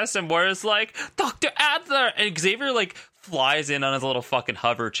 I guess. And Moira's like, Dr. Adler, and Xavier like flies in on his little fucking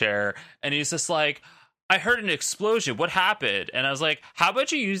hover chair, and he's just like, I heard an explosion. What happened? And I was like, how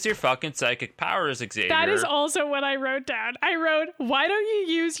about you use your fucking psychic powers, Xavier? That is also what I wrote down. I wrote, why don't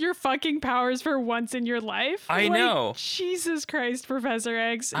you use your fucking powers for once in your life? I know. Jesus Christ, Professor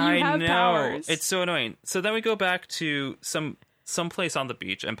X. You I have know. powers. It's so annoying. So then we go back to some place on the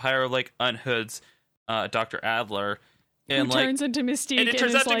beach, and Pyro like unhoods Dr. Adler, And who turns into Mystique, and it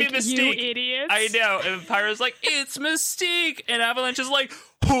turns out to be like, Mystique. You idiots! I know. And Pyro's like, it's Mystique, and Avalanche is like,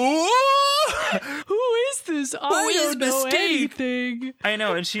 who? Who is this? I don't know anything. I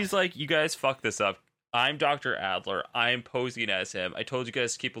know, and she's like, you guys fucked this up. I'm Dr. Adler. I'm posing as him. I told you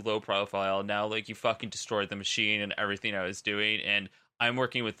guys to keep a low profile. Now, like, you fucking destroyed the machine and everything I was doing, and I'm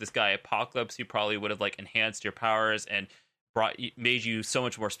working with this guy Apocalypse who probably would have like enhanced your powers and made you so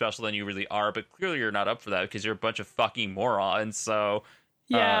much more special than you really are, but clearly you're not up for that because you're a bunch of fucking morons. So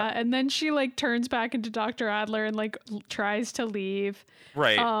yeah, and then she like turns back into Dr. Adler and like tries to leave.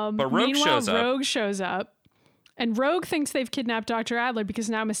 Right. But Rogue shows up. Rogue shows up. And Rogue thinks they've kidnapped Dr. Adler because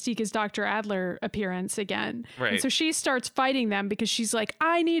now Mystique is Dr. Adler appearance again. Right. And so she starts fighting them because she's like,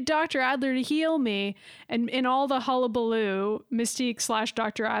 I need Dr. Adler to heal me. And in all the hullabaloo, Mystique /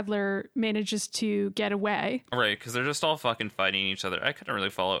 Dr. Adler manages to get away. Right, because they're just all fucking fighting each other. I couldn't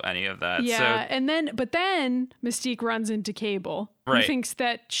really follow any of that. Yeah, so... but then Mystique runs into Cable. Right. Who thinks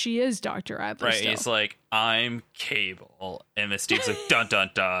that she is Dr. Adler Right, still. he's like, I'm Cable. And Mystique's like, dun, dun,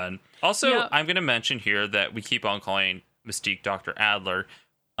 dun. Also, Yep. I'm going to mention here that we keep on calling Mystique Dr. Adler,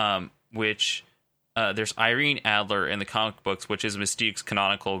 which there's Irene Adler in the comic books, which is Mystique's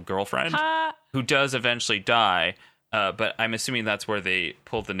canonical girlfriend, who does eventually die. But I'm assuming that's where they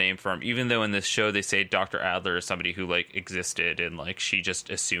pulled the name from, even though in this show they say Dr. Adler is somebody who like existed and like she just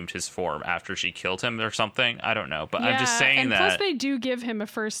assumed his form after she killed him or something. I don't know, but I'm just saying and that. Plus they do give him a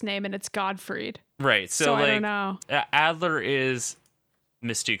first name and it's Godfried. Right. So like, I don't know. Adler is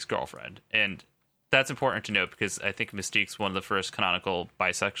Mystique's girlfriend, and that's important to note because I think Mystique's one of the first canonical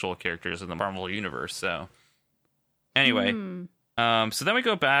bisexual characters in the Marvel universe. So anyway, so then we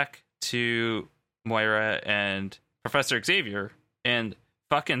go back to Moira and Professor Xavier, and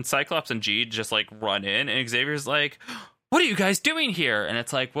fucking Cyclops and Jean just like run in, and Xavier's like, what are you guys doing here? And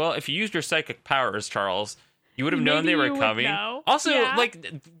it's like, well, if you used your psychic powers, Charles, you would have known they were coming. Also,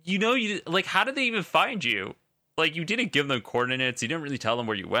 like, you like, how did they even find you? Like, you didn't give them coordinates. You didn't really tell them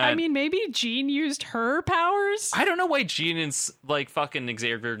where you went. I mean, maybe Jean used her powers. I don't know why Jean and like fucking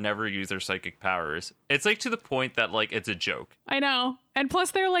Xavier never use their psychic powers. It's like to the point that like it's a joke. I know. And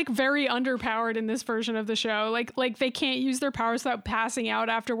plus they're like very underpowered in this version of the show. Like they can't use their powers without passing out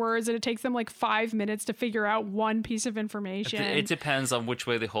afterwards, and it takes them like 5 minutes to figure out one piece of information. It depends on which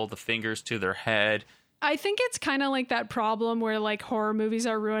way they hold the fingers to their head. I think it's kind of like that problem where like horror movies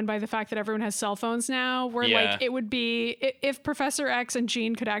are ruined by the fact that everyone has cell phones now, where like it would be if Professor X and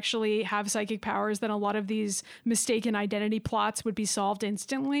Jean could actually have psychic powers, then a lot of these mistaken identity plots would be solved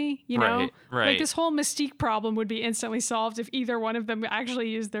instantly, you know? Right. Like this whole Mystique problem would be instantly solved if either one of them actually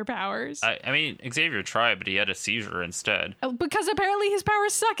used their powers. I mean, Xavier tried, but he had a seizure instead. Because apparently his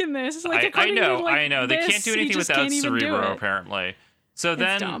powers suck in this. Like, I know. They this, can't do anything without Cerebro, apparently. So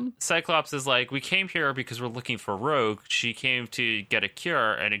then Cyclops is like, we came here because we're looking for Rogue. She came to get a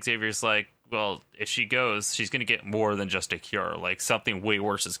cure. And Xavier's like, well, if she goes, she's going to get more than just a cure. Like, something way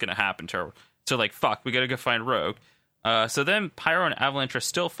worse is going to happen to her. So, like, fuck, we got to go find Rogue. So then Pyro and Avalanche are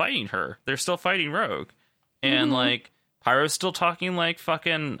still fighting her. They're still fighting Rogue. And, like, Pyro's still talking like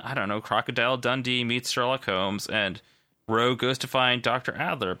fucking, I don't know, Crocodile Dundee meets Sherlock Holmes. And Rogue goes to find Dr.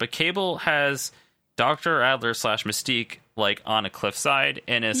 Adler. But Cable has Dr. Adler / Mystique like on a cliffside,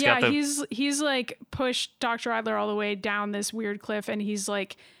 and it's got the he's like pushed Dr. Adler all the way down this weird cliff, and he's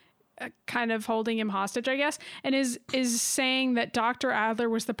like kind of holding him hostage, I guess, and is saying that Dr. Adler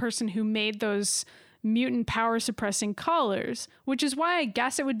was the person who made those mutant power suppressing collars, which is why I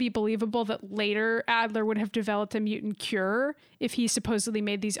guess it would be believable that later Adler would have developed a mutant cure if he supposedly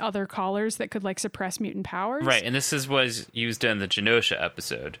made these other collars that could like suppress mutant powers. Right, and this was used in the Genosha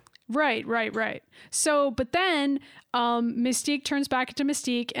episode. Right. So, but then Mystique turns back into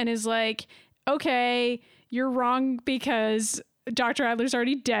Mystique and is like, okay, you're wrong because Dr. Adler's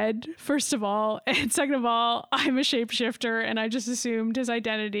already dead, first of all. And second of all, I'm a shapeshifter and I just assumed his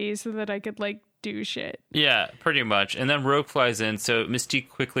identity so that I could like do shit. Yeah, pretty much. And then Rogue flies in, so Mystique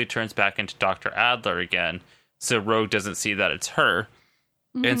quickly turns back into Dr. Adler again. So Rogue doesn't see that it's her.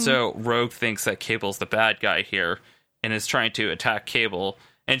 Mm-hmm. And so Rogue thinks that Cable's the bad guy here and is trying to attack Cable.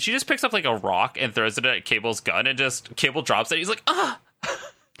 And she just picks up like a rock and throws it at Cable's gun, and just Cable drops it. He's like, ah!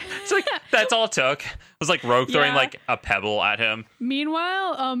 It's like, that's all it took. It was like Rogue throwing like a pebble at him.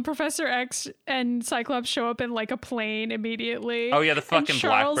 Meanwhile, Professor X and Cyclops show up in like a plane immediately. Oh yeah, the fucking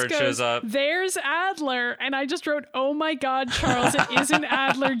Blackbird shows up. There's Adler. And I just wrote, oh my God, Charles, it isn't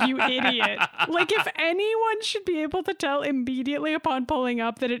Adler, you idiot. Like if anyone should be able to tell immediately upon pulling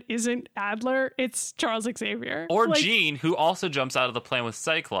up that it isn't Adler, it's Charles Xavier. Or like, Jean, who also jumps out of the plane with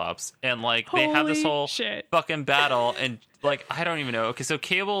Cyclops. And like they have this whole fucking battle, and like, I don't even know. Okay, so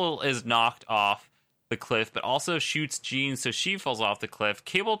Cable is knocked off the cliff, but also shoots Jean, so she falls off the cliff.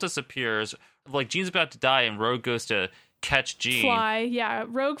 Cable disappears. Like, Jean's about to die, and Rogue goes to catch Jean. Yeah.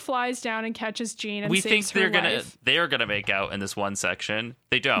 Rogue flies down and catches Jean and we saves think her life. they're gonna make out in this one section.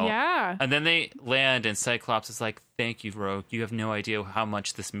 They don't. Yeah. And then they land, and Cyclops is like, "Thank you, Rogue. You have no idea how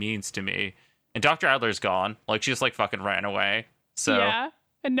much this means to me." And Dr. Adler's gone. Like, she just like fucking ran away. So yeah.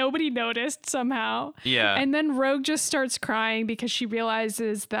 And nobody noticed somehow. Yeah. And then Rogue just starts crying because she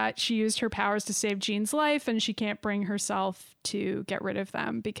realizes that she used her powers to save Jean's life and she can't bring herself to get rid of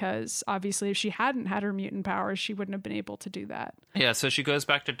them because obviously if she hadn't had her mutant powers, she wouldn't have been able to do that. Yeah, so she goes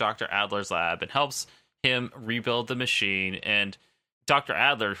back to Dr. Adler's lab and helps him rebuild the machine. And Dr.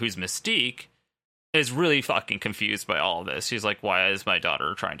 Adler, who's Mystique, is really fucking confused by all of this. She's like, why is my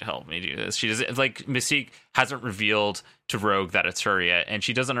daughter trying to help me do this? She doesn't, like, Mystique hasn't revealed to Rogue that it's her yet, and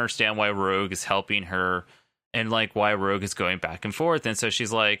she doesn't understand why Rogue is helping her and like why Rogue is going back and forth. And so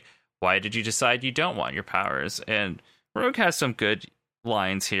she's like, why did you decide you don't want your powers? And Rogue has some good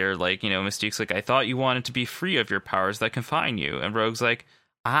lines here, like, you know, Mystique's like, I thought you wanted to be free of your powers that confine you. And Rogue's like,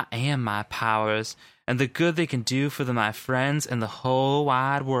 I am my powers, and the good they can do for my friends and the whole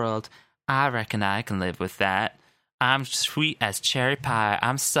wide world. I reckon I can live with that. I'm sweet as cherry pie.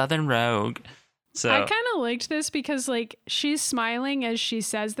 I'm Southern Rogue. So I kind of liked this because like she's smiling as she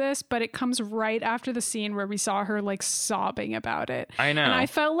says this, but it comes right after the scene where we saw her like sobbing about it. I know. And I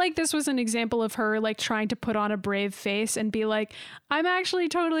felt like this was an example of her like trying to put on a brave face and be like, I'm actually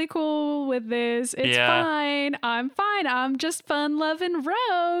totally cool with this. It's fine. I'm fine. I'm just fun loving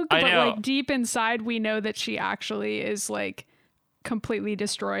Rogue. I But know. like deep inside, we know that she actually is like completely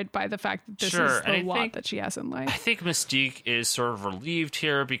destroyed by the fact that this is the lot that she has in life. I think Mystique is sort of relieved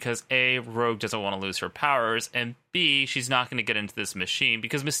here because A, Rogue doesn't want to lose her powers, and B, she's not going to get into this machine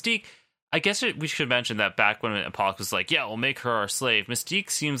because Mystique, I guess we should mention that back when Apocalypse was like, yeah, we'll make her our slave, Mystique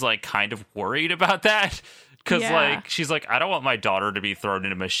seems like kind of worried about that. Because, like, she's like, I don't want my daughter to be thrown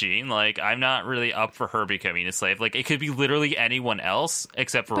in a machine. Like, I'm not really up for her becoming a slave. Like, it could be literally anyone else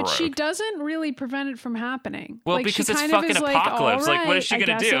except for Rogue. But she doesn't really prevent it from happening. Well, like, because she it's kind of fucking is Apocalypse. Like, what is she I going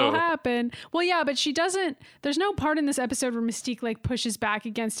to guess do? It'll happen. Well, yeah, but she doesn't. There's no part in this episode where Mystique, like, pushes back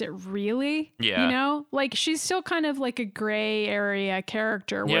against it, really. Yeah. You know? Like, she's still kind of like a gray area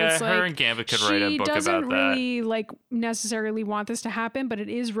character. Where it's her like, and Gambit could write a book about that. She doesn't really, like, necessarily want this to happen, but it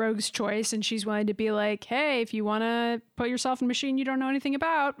is Rogue's choice, and she's willing to be like, hey, if you want to put yourself in a machine you don't know anything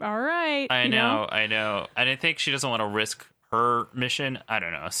about, all right. I know. And I think she doesn't want to risk her mission. I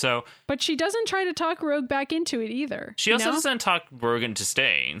don't know. So, but she doesn't try to talk Rogue back into it either. She also doesn't talk Rogue into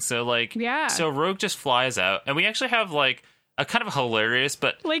staying. So, like, so Rogue just flies out, and we actually have, like, a kind of hilarious,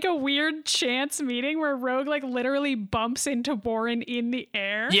 but like a weird chance meeting where Rogue like literally bumps into Warren in the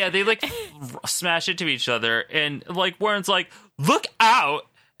air. Yeah, they like smash into each other, and like Warren's like, "Look out!"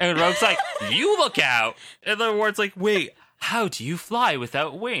 and Rogue's like, "You look out!" and then Warren's like, "Wait, how do you fly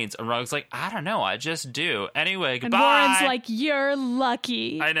without wings?" And Rogue's like, "I don't know, I just do." Anyway, goodbye. And Warren's like, "You're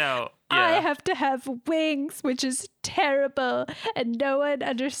lucky." I know. Yeah. I have to have wings, which is terrible, and no one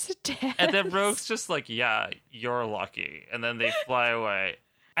understands. And then Rogue's just like, yeah, you're lucky. And then they fly away.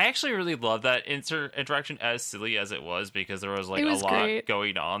 I actually really love that interaction, as silly as it was, because there was like a lot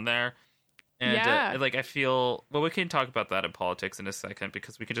going on there. And like, I feel, well, we can talk about that in politics in a second,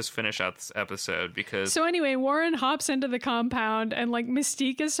 because we can just finish out this episode. Because so anyway, Warren hops into the compound, and like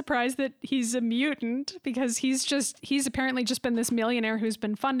Mystique is surprised that he's a mutant, because he's apparently just been this millionaire who's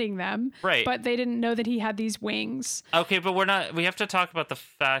been funding them, right? But they didn't know that he had these wings. Okay, but we have to talk about the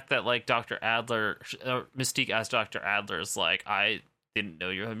fact that like Dr. Adler, Mystique asked Dr. Adler's like, I didn't know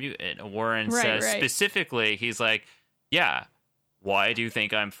you're a mutant. And Warren says specifically, he's like, yeah, why do you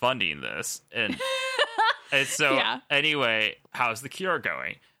think I'm funding this? And so anyway, how's the cure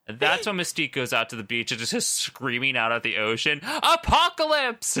going? And that's when Mystique goes out to the beach and just screaming out at the ocean,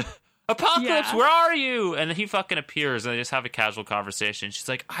 Apocalypse! Apocalypse, where are you? And then he fucking appears, and they just have a casual conversation. She's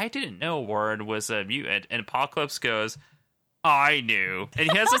like, I didn't know Warren was a mutant. And Apocalypse goes, I knew.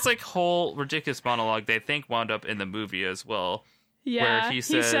 And he has this like whole ridiculous monologue they think wound up in the movie as well. Yeah, where he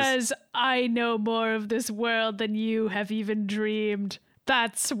says, I know more of this world than you have even dreamed.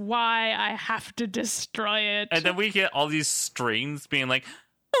 That's why I have to destroy it. And then we get all these strings being like,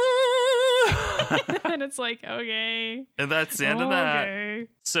 and it's like, okay. And that's the end of that.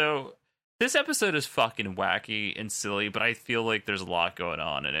 So this episode is fucking wacky and silly, but I feel like there's a lot going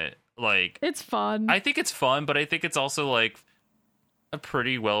on in it. Like, it's fun. I think it's fun, but I think it's also like a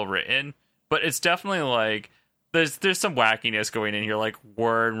pretty well written. But it's definitely like there's some wackiness going in here, like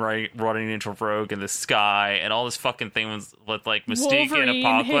Warren running into Rogue in the sky, and all this fucking thing with like Mystique Wolverine and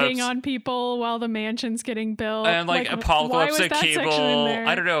Apocalypse hitting on people while the mansion's getting built, and like Apocalypse and Cable. I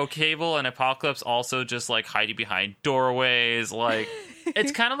I don't know, Cable and Apocalypse also just like hiding behind doorways. Like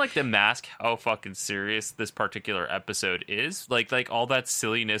it's kind of like The Mask, how fucking serious this particular episode is. Like all that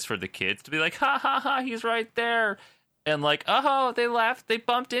silliness for the kids to be like, ha ha ha, he's right there, and like, oh, they laughed, they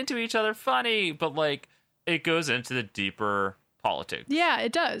bumped into each other, funny, but like. It goes into the deeper politics. Yeah,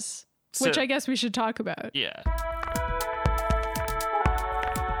 it does. Which I guess we should talk about. Yeah.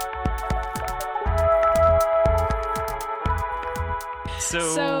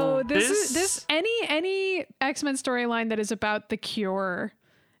 So this any X-Men storyline that is about the cure,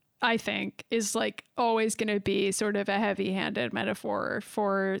 I think, is like always going to be sort of a heavy-handed metaphor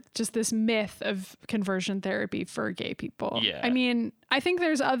for just this myth of conversion therapy for gay people. Yeah. I mean, I think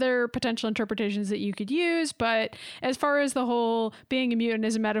there's other potential interpretations that you could use, but as far as the whole being a mutant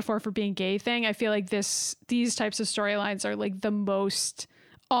is a metaphor for being gay thing, I feel like these types of storylines are like the most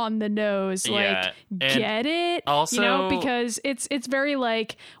on the nose, like, get it? Also, you know, because it's very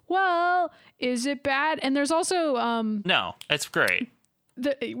like, well, is it bad? And there's also no, it's great.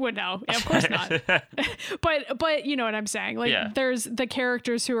 Well, no, of course not. but you know what I'm saying? Like, there's the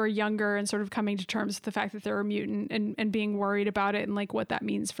characters who are younger and sort of coming to terms with the fact that they're a mutant and being worried about it and like what that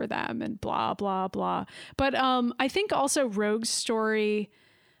means for them and blah, blah, blah. But I think also Rogue's story,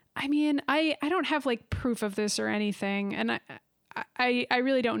 I mean, I don't have like proof of this or anything. And I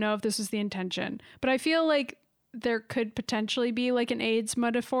really don't know if this is the intention, but I feel like there could potentially be like an AIDS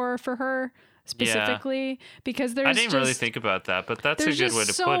metaphor for her. Specifically, because there's I didn't really think about that, but that's a good way to put it.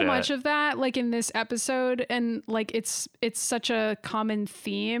 There's so much of that, like in this episode, and like it's such a common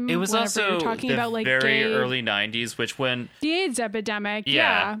theme. It was also you're talking about like very gay, early '90s, which when the AIDS epidemic,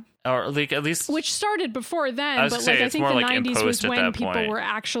 yeah. Or like at least which started before then, but like I think the 90s was when people were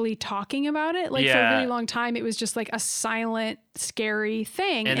actually talking about it. Like for a really long time, it was just like a silent, scary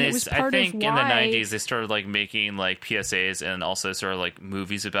thing, and it was part I think of in the why 90s they started like making like PSAs and also sort of like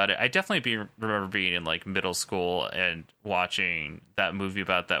movies about it. I definitely remember being in like middle school and watching that movie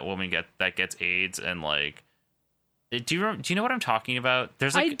about that woman that gets AIDS and like. Do you know what I'm talking about?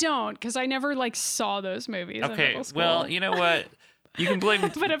 There's like, I don't, because I never like saw those movies. Okay, in middle school. well, you know what. You can blame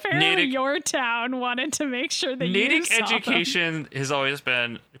but apparently your town wanted to make sure that you saw education has always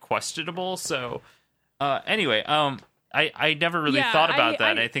been questionable. So anyway, I never really thought about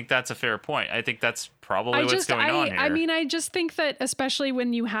that. I think that's a fair point. I think that's probably what's going on here. I mean, I just think that especially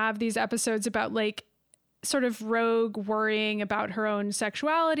when you have these episodes about like sort of Rogue worrying about her own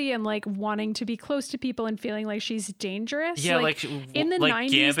sexuality and like wanting to be close to people and feeling like she's dangerous. Yeah, like in the 90s,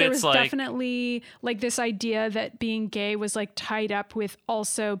 Gambit's there was definitely like this idea that being gay was like tied up with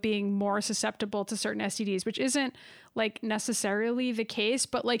also being more susceptible to certain STDs, which isn't like necessarily the case,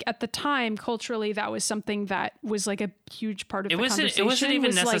 but like at the time culturally that was something that was like a huge part of the conversation. It wasn't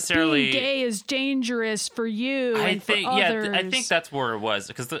even necessarily like, being gay is dangerous for you and for others. I think that's where it was,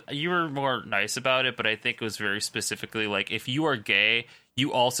 because you were more nice about it, but I think it was very specifically like if you are gay,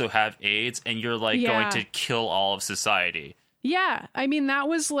 you also have AIDS and you're like going to kill all of society. Yeah, I mean that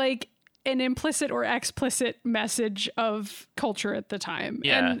was like an implicit or explicit message of culture at the time.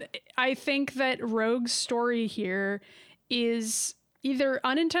 Yeah. And I think that Rogue's story here is either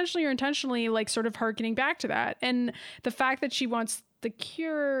unintentionally or intentionally like sort of harkening back to that. And the fact that she wants the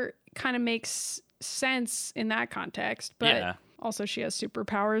cure kind of makes sense in that context. But also she has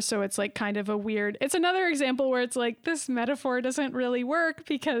superpowers, so it's like kind of a weird, it's another example where it's like this metaphor doesn't really work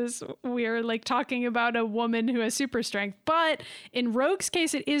because we're like talking about a woman who has super strength. But in Rogue's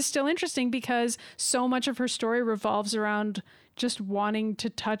case, it is still interesting because so much of her story revolves around just wanting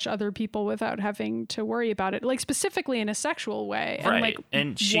to touch other people without having to worry about it, like specifically in a sexual way. Right. And like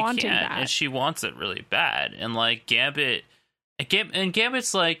and she wanting can't, that. and she wants it really bad. And like Gambit's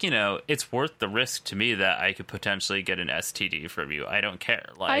like, you know, it's worth the risk to me that I could potentially get an STD from you. I don't care.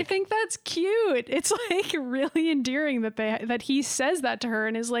 Like, I think that's cute. It's like really endearing that he says that to her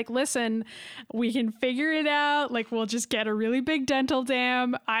and is like, listen, we can figure it out. Like, we'll just get a really big dental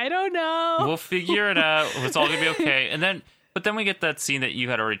dam. I don't know. We'll figure it out. It's all gonna be okay. But then we get that scene that you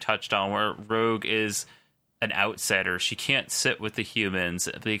had already touched on where Rogue is an outsider. She can't sit with the humans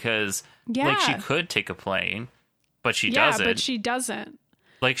because like she could take a plane. But she doesn't. Yeah, but she doesn't.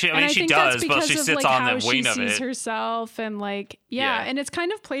 Like she does, but she sits on the wing of it. She sees herself and like, and it's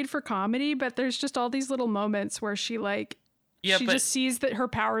kind of played for comedy, but there's just all these little moments where she like, just sees that her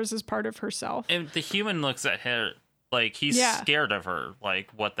powers is part of herself. And the human looks at her like he's scared of her. Like,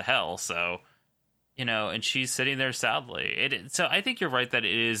 what the hell? So and she's sitting there sadly. So I think you're right that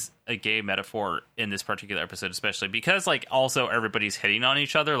it is a gay metaphor in this particular episode, especially because like also everybody's hitting on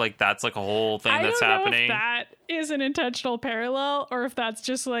each other. Like that's like a whole thing that's happening. I don't know if that is an intentional parallel or if that's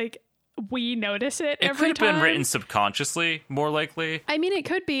just like we notice it every could time. have been written subconsciously, more likely. I mean, it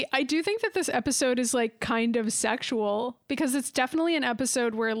could be. I do think that this episode is like kind of sexual because it's definitely an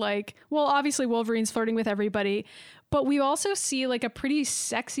episode where like, well, obviously Wolverine's flirting with everybody, but we also see like a pretty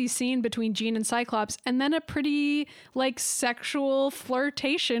sexy scene between Jean and Cyclops, and then a pretty like sexual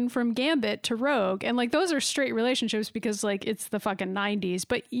flirtation from Gambit to Rogue. And like those are straight relationships because like it's the fucking 90s.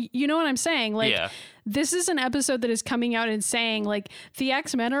 But you know what I'm saying? Like this is an episode that is coming out and saying like the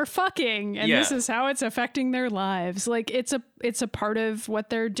X-Men are fucking and this is how it's affecting their lives. Like it's a part of what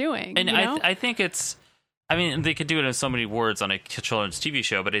they're doing. And you know? I think it's, I mean, they could do it in so many words on a children's TV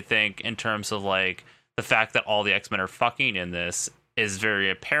show, but I think in terms of like the fact that all the X-Men are fucking in this is very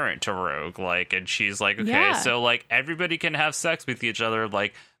apparent to Rogue. Like, and she's like, okay, so like everybody can have sex with each other,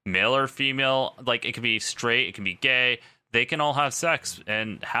 like male or female, like it can be straight, it can be gay. They can all have sex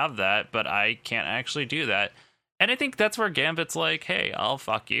and have that, but I can't actually do that. And I think that's where Gambit's like, hey, I'll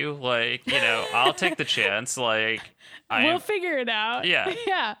fuck you. Like, I'll take the chance. Like, we'll figure it out. Yeah.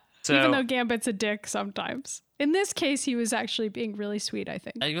 Yeah. So, even though Gambit's a dick sometimes. In this case, he was actually being really sweet, I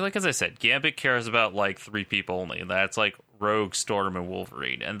think. Like, as I said, Gambit cares about, like, 3 people only. And that's, like, Rogue, Storm, and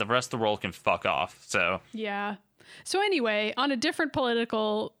Wolverine. And the rest of the world can fuck off, so. Yeah. So anyway, on a different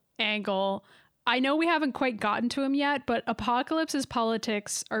political angle, I know we haven't quite gotten to him yet, but Apocalypse's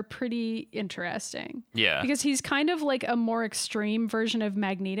politics are pretty interesting. Yeah. Because he's kind of like a more extreme version of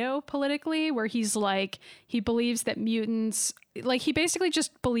Magneto politically, where he's like, he believes that mutants, like he basically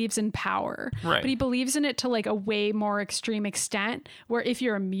just believes in power. Right. But he believes in it to like a way more extreme extent, where if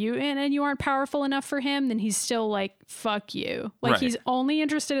you're a mutant and you aren't powerful enough for him, then he's still like, fuck you. Like he's only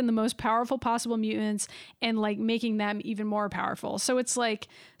interested in the most powerful possible mutants and like making them even more powerful. So it's like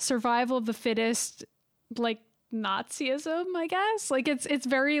survival of the fittest, like Nazism, I guess. Like it's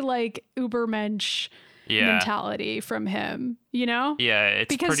very like Ubermensch mentality from him, you know? Yeah,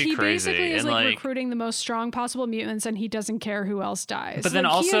 it's because pretty crazy. Because he basically is and like recruiting the most strong possible mutants and he doesn't care who else dies. But then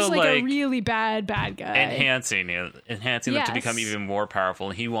like, also he is like a like really bad guy. Enhancing them to become even more powerful.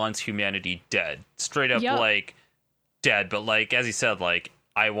 And he wants humanity dead. Straight up like dead. But like, as he said, like,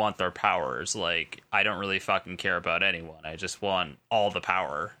 I want their powers. Like, I don't really fucking care about anyone. I just want all the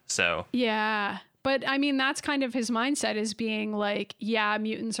power. So. Yeah. But I mean, that's kind of his mindset, is being like, yeah,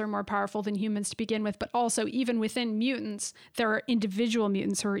 mutants are more powerful than humans to begin with, but also even within mutants, there are individual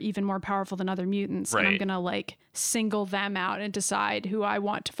mutants who are even more powerful than other mutants. Right. And I'm going to like single them out and decide who I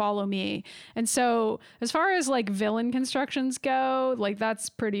want to follow me. And so as far as like villain constructions go, like that's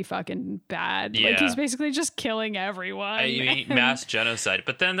pretty fucking bad. Yeah. Like he's basically just killing everyone. I mean, mass genocide.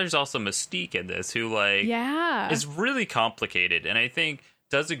 But then there's also Mystique in this who like is really complicated. And I think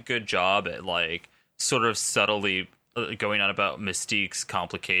does a good job at like sort of subtly going on about Mystique's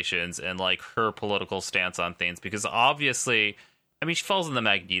complications and like her political stance on things, because obviously, I mean, she falls in the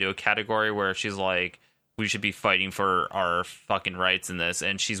Magneto category where she's like, we should be fighting for our fucking rights in this,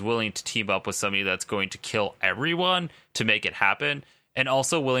 and she's willing to team up with somebody that's going to kill everyone to make it happen, and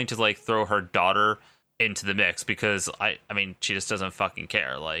also willing to like throw her daughter into the mix because I mean, she just doesn't fucking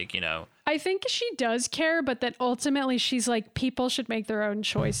care. Like, I think she does care, but that ultimately she's like, people should make their own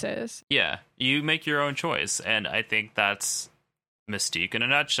choices. Yeah, you make your own choice. And I think that's Mystique in a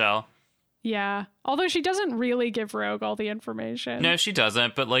nutshell. Yeah. Although she doesn't really give Rogue all the information. No, she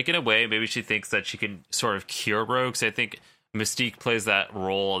doesn't. But like in a way, maybe she thinks that she can sort of cure Rogue. So I think Mystique plays that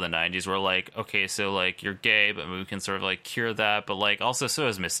role in the 90s where like, okay, so like you're gay, but we can sort of like cure that. But like also so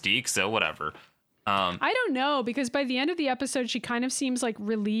is Mystique. So whatever. I don't know, because by the end of the episode, she kind of seems like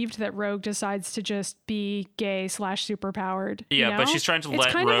relieved that Rogue decides to just be gay / superpowered. Yeah, but she's trying to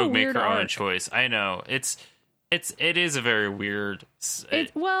let Rogue make her own choice. I know. It is a very weird.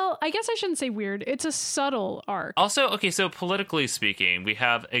 Well, I guess I shouldn't say weird. It's a subtle arc. Also, okay, so politically speaking, we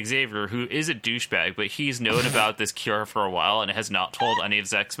have Xavier, who is a douchebag, but he's known about this cure for a while and has not told any of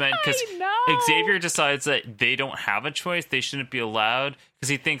his X-Men because Xavier decides that they don't have a choice. They shouldn't be allowed because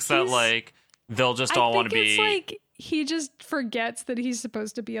he thinks that like they'll just all want to be. It's like he just forgets that he's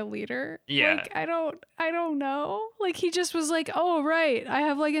supposed to be a leader. Yeah. Like, I don't know. Like, he just was like, oh, right, I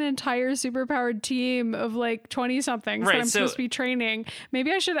have like an entire superpowered team of like 20 somethings that I'm supposed to be training.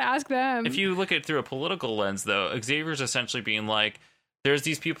 Maybe I should ask them. If you look at it through a political lens, though, Xavier's essentially being like, there's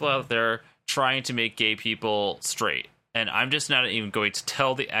these people out there trying to make gay people straight. And I'm just not even going to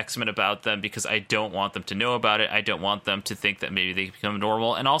tell the X-Men about them because I don't want them to know about it. I don't want them to think that maybe they become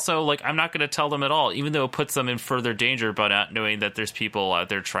normal. And also, like, I'm not going to tell them at all, even though it puts them in further danger by not knowing that there's people out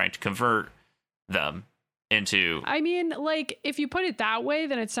there trying to convert them into. I mean, like, if you put it that way,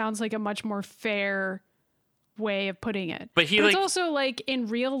 then it sounds like a much more fair way of putting it. But it's also like in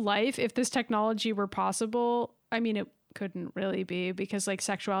real life, if this technology were possible, I mean, it couldn't really be because like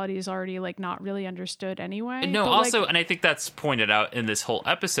sexuality is already like not really understood anyway. No, but, also, like, and I think that's pointed out in this whole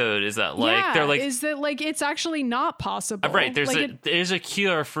episode is that like they're like is that like it's actually not possible. Right, like there's a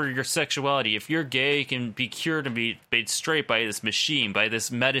cure for your sexuality. If you're gay, you can be cured and be made straight by this machine, by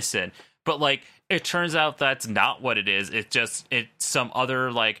this medicine. But like it turns out that's not what it is. It's some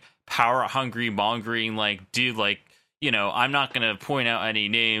other like power hungry mongering like dude, like, you know, I'm not gonna point out any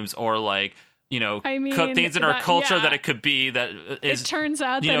names or like, you know, I mean, things in our culture that it could be that is. It turns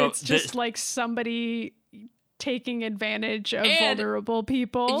out that it's just like somebody taking advantage of vulnerable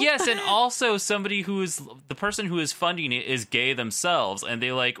people. Yes, and also somebody who is the person who is funding it is gay themselves, and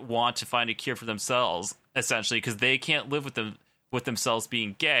they like want to find a cure for themselves essentially because they can't live with themselves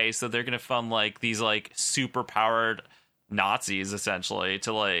being gay, so they're gonna fund like these like super powered Nazis essentially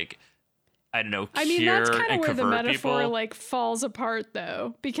to like, I don't know, cure. I mean, that's kind of where the metaphor people. like falls apart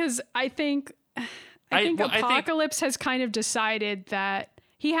though, because I think Apocalypse has kind of decided that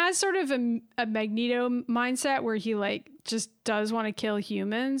he has sort of a Magneto mindset where he like just does want to kill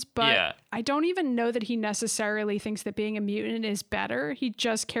humans, but I don't even know that he necessarily thinks that being a mutant is better. He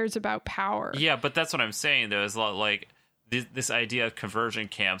just cares about power. Yeah, but that's what I'm saying though, is like this idea of conversion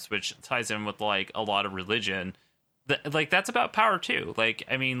camps, which ties in with like a lot of religion. Like that's about power too. Like,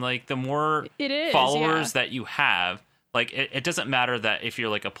 I mean, like the more followers that you have, like it doesn't matter that if you're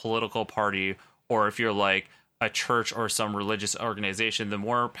like a political party or if you're like a church or some religious organization, the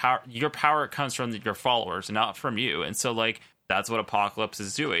more power, your power comes from your followers, not from you. And so like, that's what Apocalypse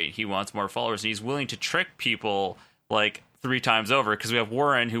is doing. He wants more followers and he's willing to trick people like 3 times over, because we have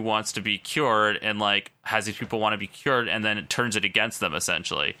Warren who wants to be cured and like has these people want to be cured and then it turns it against them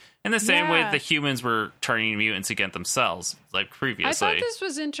essentially. In the same way the humans were turning mutants against themselves, like previously. I thought this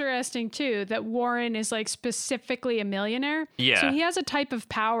was interesting too, that Warren is like specifically a millionaire. Yeah. So he has a type of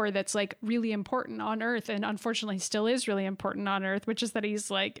power that's like really important on Earth, and unfortunately still is really important on Earth, which is that he's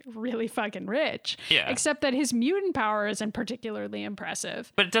like really fucking rich. Yeah. Except that his mutant power isn't particularly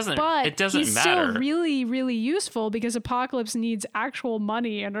impressive. But it doesn't he's matter. Still really, really useful because Apocalypse needs actual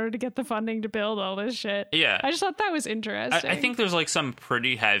money in order to get the funding to build all this shit. Yeah. I just thought that was interesting. I think there's like some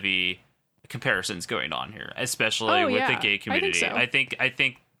pretty heavy comparisons going on here, especially with the gay community. I think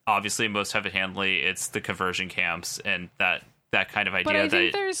obviously most heavy-handedly it's the conversion camps and that kind of idea. But I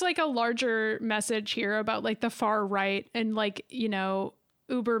think there's like a larger message here about like the far right and like, you know,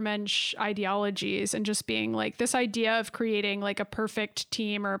 Ubermensch ideologies and just being like this idea of creating like a perfect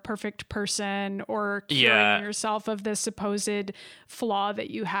team or a perfect person or curing yourself of the supposed flaw that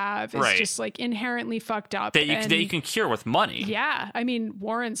you have is just like inherently fucked up. That you can cure with money. Yeah. I mean,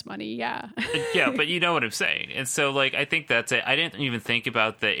 Warren's money. Yeah. Yeah. But you know what I'm saying. And so like, I think that's it. I didn't even think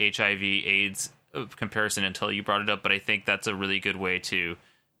about the HIV AIDS comparison until you brought it up, but I think that's a really good way to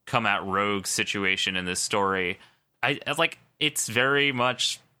come at Rogue's situation in this story. I like, it's very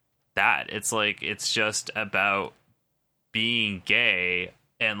much that. It's like, it's just about being gay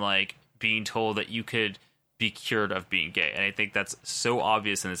and like being told that you could be cured of being gay. And I think that's so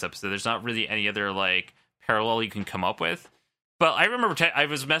obvious in this episode. There's not really any other like parallel you can come up with. But I remember I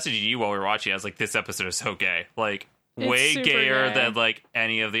was messaging you while we were watching. I was like, this episode is so gay. Like way gayer than like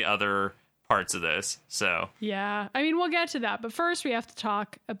any of the other parts of this. So yeah, I mean, we'll get to that. But first we have to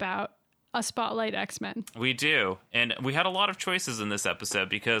talk about a Spotlight X-Men. We do. And we had a lot of choices in this episode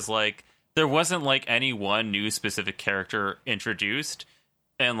because like there wasn't like any one new specific character introduced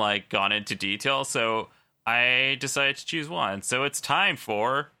and like gone into detail. So I decided to choose one. So it's time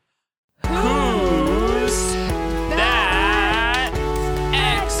for Who's That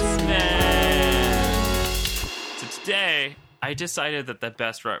X-Men? So today I decided that the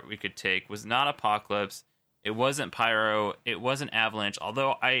best route we could take was not Apocalypse. It wasn't Pyro. It wasn't Avalanche.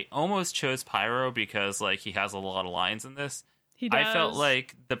 Although I almost chose Pyro because like he has a lot of lines in this. He does. I felt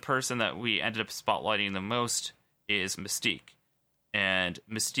like the person that we ended up spotlighting the most is Mystique. And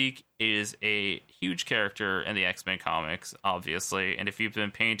Mystique is a huge character in the X-Men comics, obviously. And if you've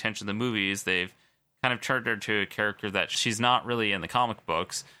been paying attention to the movies, they've kind of turned her to a character that she's not really in the comic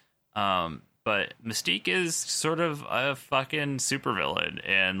books. But Mystique is sort of a fucking supervillain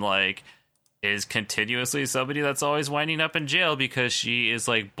and like is continuously somebody that's always winding up in jail because she is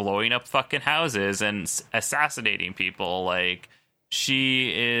like blowing up fucking houses and assassinating people. Like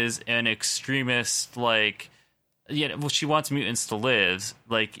she is an extremist, like, yeah, well, she wants mutants to live.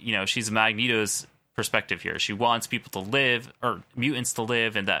 Like, you know, she's Magneto's perspective here. She wants people to live, or mutants to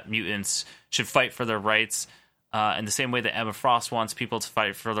live, and that mutants should fight for their rights. in the same way that Emma Frost wants people to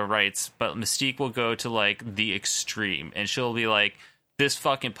fight for their rights, but Mystique will go to like the extreme, and she'll be like, this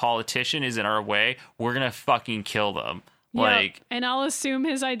fucking politician is in our way, we're gonna fucking kill them. Yep. Like, and I'll assume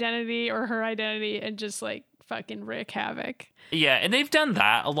his identity or her identity and just like fucking wreak havoc. yeah, and they've done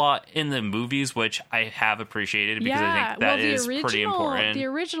that a lot in the movies, which I have appreciated because I think that is pretty important. The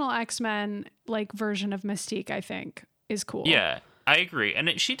original X-Men like version of Mystique, I think, is cool. Yeah, I agree.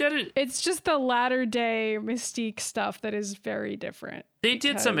 And she did it. It's just the latter day Mystique stuff that is very different. They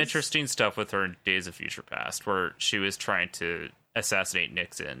did some interesting stuff with her in Days of Future Past, where she was trying to assassinate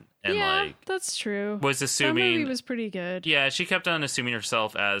Nixon, and like, that's true. Was assuming that movie was pretty good. Yeah, she kept on assuming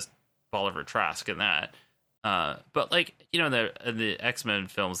herself as Bolivar Trask in that. But like, you know, the X-Men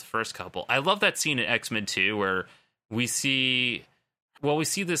films, the first couple, I love that scene in X-Men 2 where we see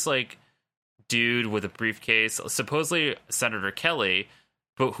this like dude with a briefcase, supposedly Senator Kelly,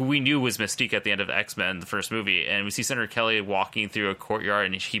 but who we knew was Mystique at the end of X-Men, the first movie, and we see Senator Kelly walking through a courtyard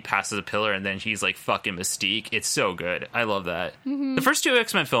and he passes a pillar and then he's like fucking Mystique. It's so good. I love that. Mm-hmm. The first two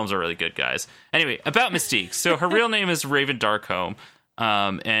X-Men films are really good, guys. Anyway, about Mystique. So her real name is Raven Darkholme,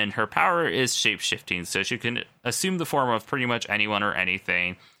 and her power is shape-shifting, so she can assume the form of pretty much anyone or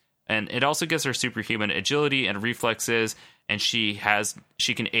anything. And it also gives her superhuman agility and reflexes, and she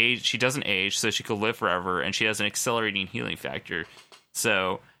can age. She doesn't age, so she could live forever, and she has an accelerating healing factor.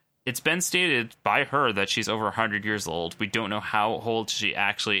 So it's been stated by her that she's over 100 years old. We don't know how old she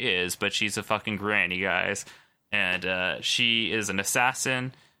actually is, but she's a fucking granny, guys. And she is an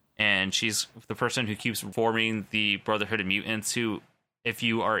assassin, and she's the person who keeps forming the Brotherhood of Mutants, who, if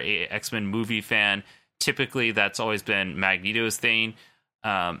you are a X-Men movie fan, typically that's always been Magneto's thing.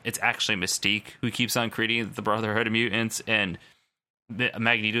 It's actually Mystique who keeps on creating the Brotherhood of Mutants, and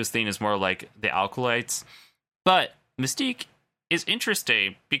Magneto's thing is more like the Alkalites. But Mystique is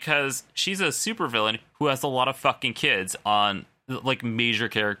interesting because she's a supervillain who has a lot of fucking kids on like major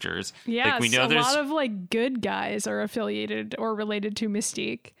characters. Yeah, like, we know a lot of like good guys are affiliated or related to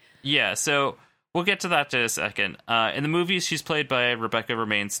Mystique. Yeah, so we'll get to that in a second. In the movies, she's played by Rebecca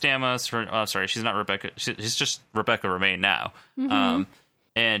Romijn Stamos. Sorry, she's not Rebecca. She's just Rebecca Romijn now. Mm-hmm.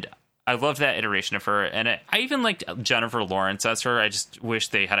 And I love that iteration of her. And I even liked Jennifer Lawrence as her. I just wish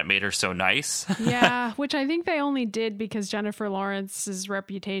they hadn't made her so nice. Yeah, which I think they only did because Jennifer Lawrence's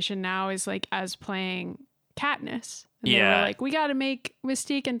reputation now is like as playing Katniss. And they were like, we got to make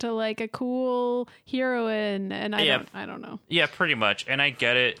Mystique into like a cool heroine. And I don't know. Yeah, pretty much. And I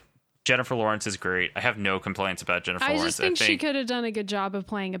get it. Jennifer Lawrence is great. I have no complaints about Jennifer Lawrence. I just think she could have done a good job of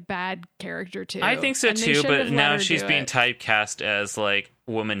playing a bad character too. I think so too, but now she's being typecast as like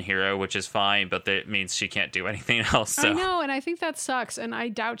woman hero, which is fine, but that means she can't do anything else. So. I know, and I think that sucks, and I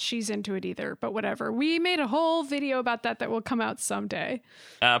doubt she's into it either, but whatever. We made a whole video about that will come out someday.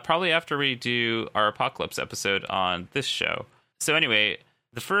 Probably after we do our Apocalypse episode on this show. So anyway,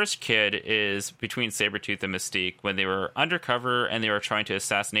 the first kid is between Sabretooth and Mystique when they were undercover and they were trying to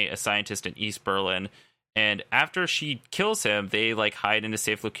assassinate a scientist in East Berlin. And after she kills him, they like hide in a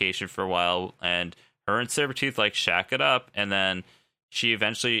safe location for a while, and her and Sabretooth like shack it up, and then she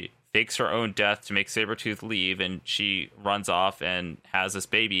eventually fakes her own death to make Sabretooth leave, and she runs off and has this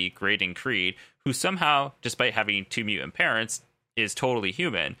baby, Graydon Creed, who somehow, despite having two mutant parents, is totally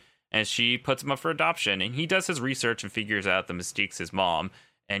human. And she puts him up for adoption, and he does his research and figures out that Mystique's his mom,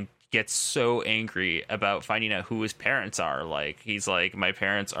 and gets so angry about finding out who his parents are. Like, he's like, my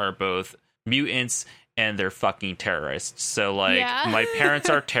parents are both mutants and they're fucking terrorists. So like, my parents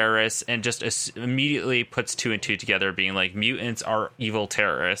are terrorists, and just immediately puts two and two together, being like, mutants are evil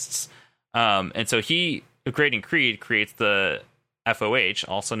terrorists. And so Graydon Creed creates the FOH,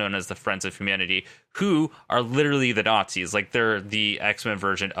 also known as the Friends of Humanity, who are literally the Nazis. Like, they're the X-Men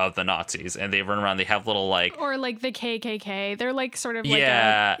version of the Nazis, and they run around, they have little like, or like the KKK. They're like sort of like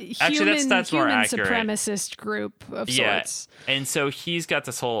a actually that's more accurate, supremacist group of sorts. And so he's got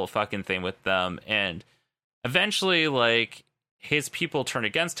this whole fucking thing with them, and eventually like his people turn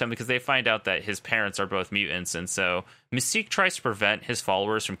against him because they find out that his parents are both mutants. And so Mystique tries to prevent his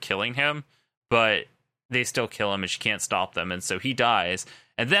followers from killing him, but they still kill him and she can't stop them. And so he dies.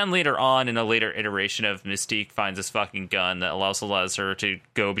 And then later on, in a later iteration of Mystique, finds this fucking gun that allows her to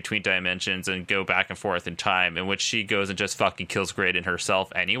go between dimensions and go back and forth in time, in which she goes and just fucking kills Graydon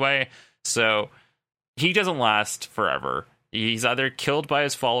herself anyway. So he doesn't last forever. He's either killed by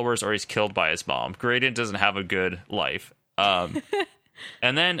his followers or he's killed by his mom. Graydon doesn't have a good life. And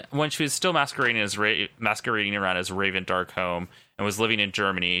then when she was still masquerading around as Raven Darkholme and was living in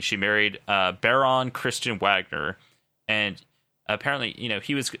Germany, she married Baron Christian Wagner. And apparently, you know,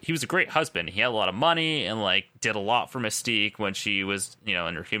 he was a great husband. He had a lot of money and like did a lot for Mystique when she was, you know,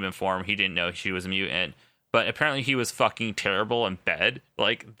 in her human form. He didn't know she was a mutant, but apparently he was fucking terrible in bed.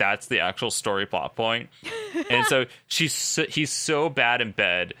 Like, that's the actual story plot point. And so he's so bad in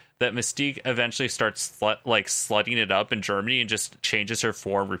bed that Mystique eventually starts slutting it up in Germany and just changes her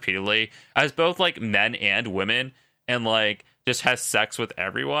form repeatedly as both like men and women, and like just has sex with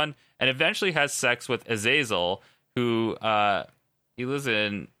everyone, and eventually has sex with Azazel, who he lives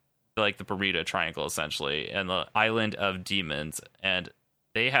in like the Bermuda Triangle essentially, and the island of demons, and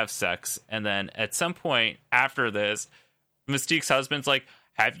they have sex. And then at some point after this, Mystique's husband's like,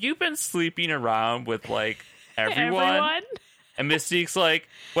 have you been sleeping around with like everyone? And Mystique's like,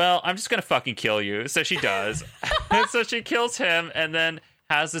 well, I'm just gonna fucking kill you. So she does. And so she kills him and then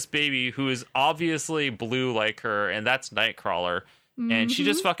has this baby who is obviously blue like her, and that's Nightcrawler. And she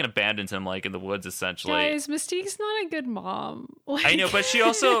just fucking abandons him like in the woods essentially. Guys, Mystique's not a good mom. Like... I know, but she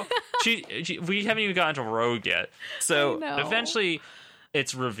also she we haven't even gotten to Rogue yet. So eventually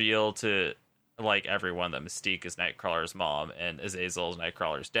it's revealed to like everyone that Mystique is Nightcrawler's mom and Azazel is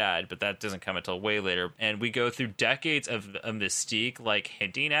Nightcrawler's dad, but that doesn't come until way later. And we go through decades of a Mystique like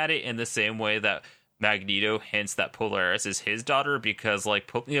hinting at it in the same way that Magneto hints that Polaris is his daughter, because like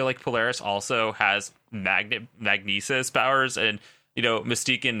Polaris also has magnesis powers, and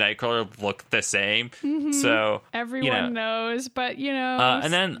Mystique and Nightcrawler look the same. So everyone knows, but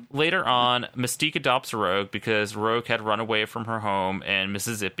and then later on, Mystique adopts Rogue because Rogue had run away from her home in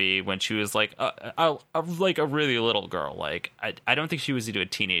Mississippi when she was like a really little girl. Like I don't think she was even a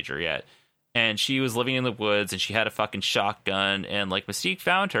teenager yet, and she was living in the woods and she had a fucking shotgun, and like Mystique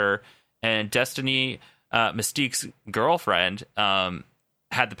found her, and Destiny, Mystique's girlfriend,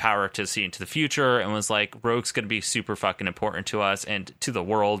 had the power to see into the future and was like, Rogue's going to be super fucking important to us and to the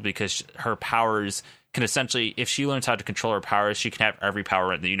world, because her powers can essentially, if she learns how to control her powers, she can have every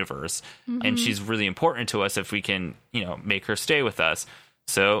power in the universe. And she's really important to us if we can, make her stay with us.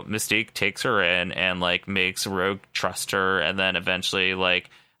 So Mystique takes her in and like makes Rogue trust her, and then eventually like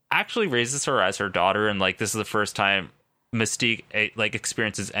actually raises her as her daughter. And like, this is the first time Mystique like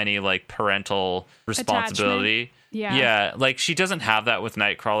experiences any like parental responsibility. Attachment. Yeah, like she doesn't have that with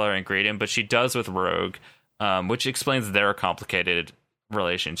Nightcrawler and Graydon, but she does with Rogue, which explains their complicated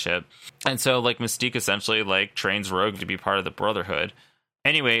relationship. And so like Mystique essentially like trains Rogue to be part of the Brotherhood.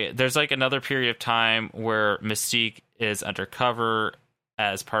 Anyway, there's like another period of time where Mystique is undercover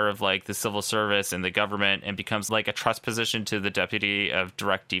as part of like the civil service and the government, and becomes like a trust position to the deputy of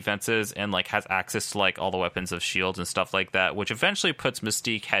direct defenses, and like has access to like all the weapons of S.H.I.E.L.D. and stuff like that, which eventually puts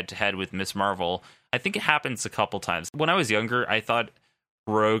Mystique head to head with Ms. Marvel. I think it happens a couple times. When I was younger, I thought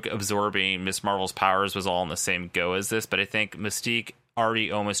Rogue absorbing Ms. Marvel's powers was all in the same go as this, but I think Mystique already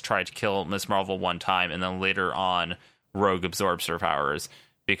almost tried to kill Ms. Marvel one time, and then later on Rogue absorbs her powers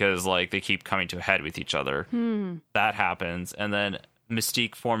because like they keep coming to a head with each other. That happens, and then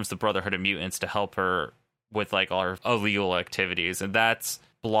Mystique forms the Brotherhood of Mutants to help her with like all her illegal activities, and that's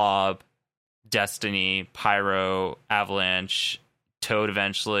Blob, Destiny, Pyro, Avalanche, Toad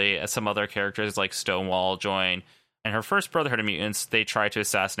eventually, as some other characters like Stonewall join. And her first Brotherhood of Mutants, they try to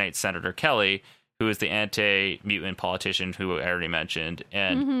assassinate Senator Kelly, who is the anti-mutant politician who I already mentioned,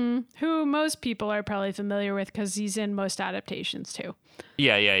 and who most people are probably familiar with because he's in most adaptations too.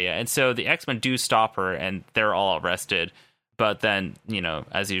 Yeah. And so the X-Men do stop her, and they're all arrested. But then,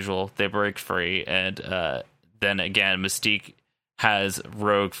 as usual, they break free, and then again, Mystique has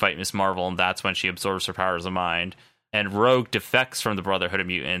Rogue fight Ms. Marvel, and that's when she absorbs her powers of mind. And Rogue defects from the Brotherhood of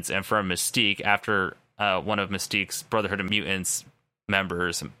Mutants and from Mystique after one of Mystique's Brotherhood of Mutants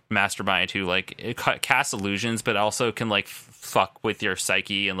members, Mastermind, who like casts illusions, but also can like fuck with your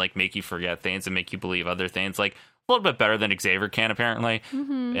psyche and like make you forget things and make you believe other things, like a little bit better than Xavier can apparently.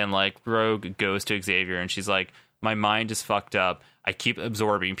 And like Rogue goes to Xavier and she's like, my mind is fucked up. I keep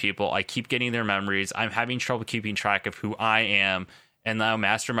absorbing people. I keep getting their memories. I'm having trouble keeping track of who I am. And now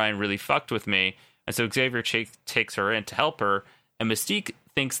Mastermind really fucked with me. And so Xavier takes her in to help her. And Mystique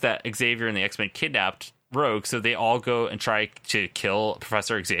thinks that Xavier and the X-Men kidnapped Rogue. So they all go and try to kill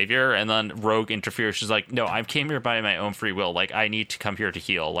Professor Xavier. And then Rogue interferes. She's like, no, I came here by my own free will. Like, I need to come here to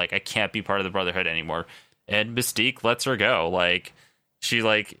heal. Like, I can't be part of the Brotherhood anymore. And Mystique lets her go. Like, she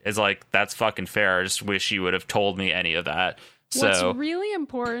like is like, that's fucking fair. I just wish you would have told me any of that. What's really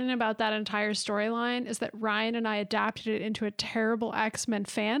important about that entire storyline is that Ryan and I adapted it into a terrible X-Men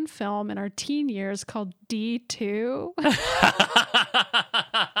fan film in our teen years called D2. Wait,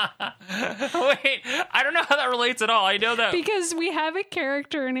 I don't know how that relates at all. I know that because we have a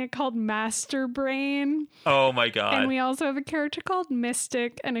character in it called Master Brain. Oh my god. And we also have a character called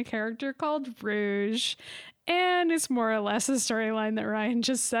Mystic and a character called Rouge. And it's more or less a storyline that Ryan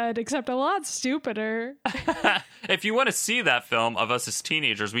just said, except a lot stupider. If you want to see that film of us as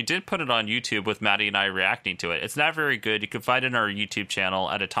teenagers, we did put it on YouTube with Maddie and I reacting to it. It's not very good. You can find it on our YouTube channel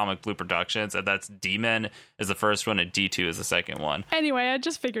at Atomic Blue Productions, and that's D-Men is the first one and D2 is the second one. Anyway, I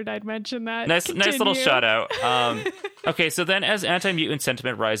just figured I'd mention that. Nice little Continue. shout out. Okay, so then as anti-mutant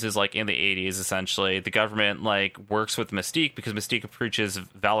sentiment rises, like in the 80s, essentially, the government like works with Mystique because Mystique approaches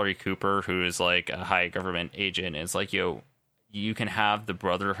Valerie Cooper, who is like a high government agent, and it's like, yo, you can have the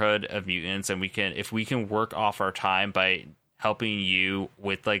Brotherhood of Mutants, and if we can work off our time by helping you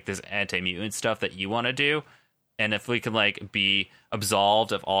with like this anti-mutant stuff that you want to do, and if we can like be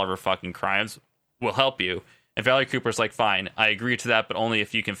absolved of all of our fucking crimes, we'll help you. And Valerie Cooper's like, fine, I agree to that, but only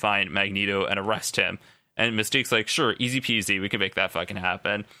if you can find Magneto and arrest him. And Mystique's like, sure, easy peasy, we can make that fucking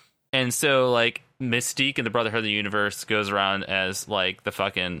happen. And so like Mystique and the Brotherhood of the Universe goes around as like the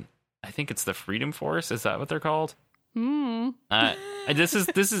fucking, I think it's the Freedom Force, is that what they're called? This is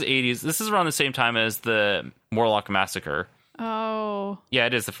 80s. This is around the same time as the Morlock Massacre. Oh. Yeah,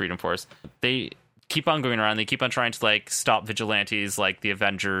 it is the Freedom Force. They keep on going around. They keep on trying to like stop vigilantes like the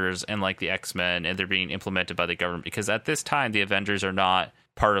Avengers and like the X-Men, and they're being implemented by the government because at this time the Avengers are not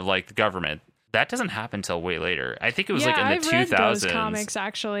part of like the government. That doesn't happen until way later. I think it was like in the 2000s. I've read those comics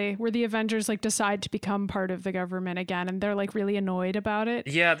actually, where the Avengers like decide to become part of the government again, and they're like really annoyed about it.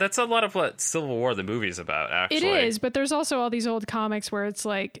 Yeah, that's a lot of what Civil War the movie is about. Actually, it is, but there's also all these old comics where it's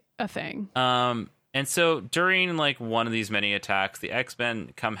like a thing. And so during like one of these many attacks, the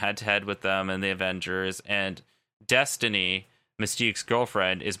X-Men come head to head with them and the Avengers, and Destiny, Mystique's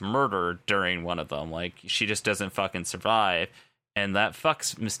girlfriend, is murdered during one of them. Like she just doesn't fucking survive. And that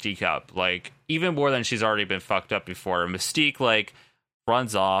fucks Mystique up, like, even more than she's already been fucked up before. Mystique, like,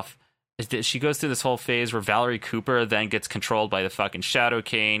 runs off. She goes through this whole phase where Valerie Cooper then gets controlled by the fucking Shadow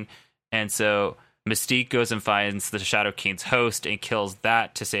Cane. And so Mystique goes and finds the Shadow Cane's host and kills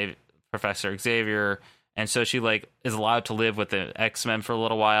that to save Professor Xavier. And so she, like, is allowed to live with the X-Men for a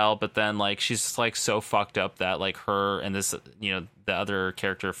little while. But then, like, she's just, like, so fucked up that, like, her and this, you know, the other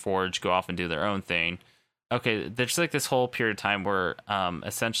character, Forge, go off and do their own thing. Okay, there's like this whole period of time where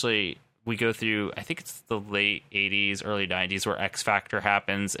essentially we go through, I think it's the late 80s, early 90s, where X Factor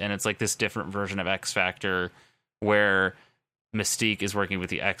happens, and it's like this different version of X Factor where Mystique is working with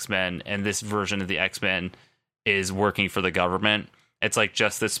the X-Men, and this version of the X-Men is working for the government. It's like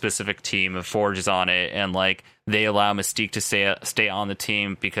just this specific team of Forge is on it, and like they allow Mystique to stay on the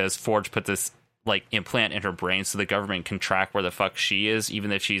team because Forge put this like implant in her brain so the government can track where the fuck she is,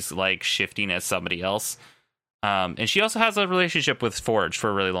 even if she's like shifting as somebody else. And she also has a relationship with Forge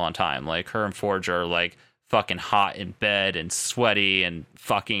for a really long time. Like her and Forge are like fucking hot in bed and sweaty and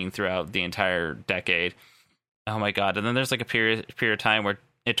fucking throughout the entire decade. Oh my god. And then there's like a period of time where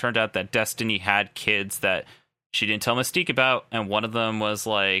it turned out that Destiny had kids that she didn't tell Mystique about, and one of them was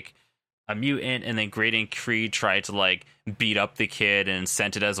like a mutant, and then Graydon Creed tried to like beat up the kid and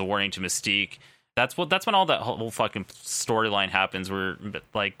sent it as a warning to Mystique. That's when all that whole fucking storyline happens where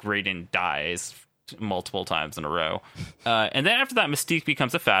like Graydon dies multiple times in a row. And then after that, Mystique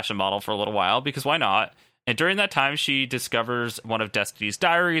becomes a fashion model for a little while, because why not? And during that time, she discovers one of Destiny's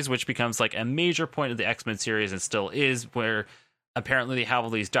diaries, which becomes like a major point of the X-Men series, and still is, where apparently they have all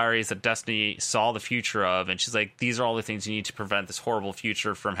these diaries that Destiny saw the future of, and she's like, these are all the things you need to prevent this horrible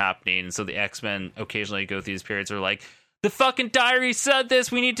future from happening. And so the X-Men occasionally go through these periods where like, the fucking diary said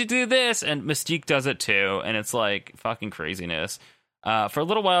this, we need to do this, and Mystique does it too, and it's like fucking craziness. For a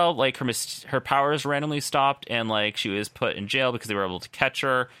little while, like her powers randomly stopped, and like she was put in jail because they were able to catch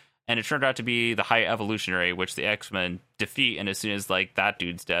her, and it turned out to be the High Evolutionary, which the X-Men defeat. And as soon as like that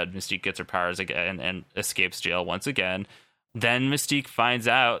dude's dead, Mystique gets her powers again and escapes jail once again. Then Mystique finds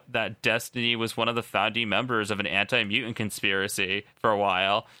out that Destiny was one of the founding members of an anti-mutant conspiracy for a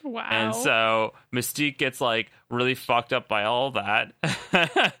while. Wow. And so Mystique gets like really fucked up by all that.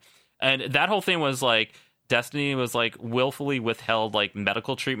 And that whole thing was like, Destiny was like willfully withheld like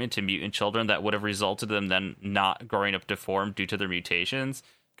medical treatment to mutant children that would have resulted in them then not growing up deformed due to their mutations.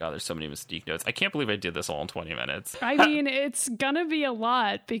 God, there's so many Mystique notes. I can't believe I did this all in 20 minutes. I mean, it's gonna be a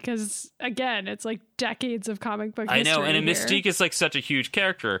lot because, again, it's like decades of comic book history. I know, and here. Mystique is like such a huge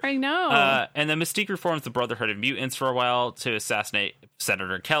character. I know. And then Mystique reforms the Brotherhood of Mutants for a while to assassinate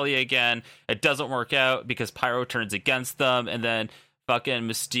Senator Kelly again. It doesn't work out because Pyro turns against them, and then fucking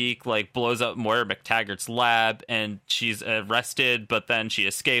Mystique like blows up Moira McTaggart's lab, and she's arrested, but then she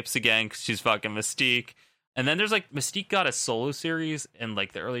escapes again because she's fucking Mystique. And then there's like Mystique got a solo series in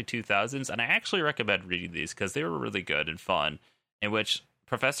like the early 2000s, and I actually recommend reading these because they were really good and fun, in which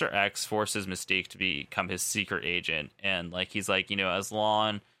Professor X forces Mystique to become his secret agent, and like he's like, you know, as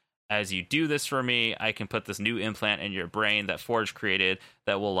long as you do this for me, I can put this new implant in your brain that Forge created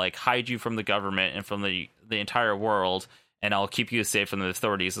that will like hide you from the government and from the entire world, and I'll keep you safe from the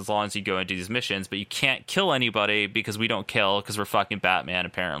authorities as long as you go and do these missions. But you can't kill anybody because we don't kill, because we're fucking Batman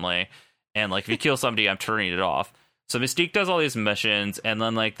apparently. And like if you kill somebody, I'm turning it off. So Mystique does all these missions, and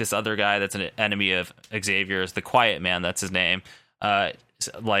then like this other guy that's an enemy of Xavier's, the Quiet Man, that's his name,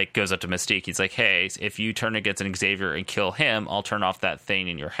 like goes up to Mystique. He's like, hey, if you turn against an Xavier and kill him, I'll turn off that thing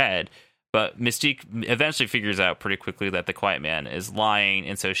in your head. But Mystique eventually figures out pretty quickly that the Quiet Man is lying,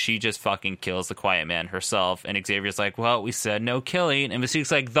 and so she just fucking kills the Quiet Man herself. And Xavier's like, well, we said no killing. And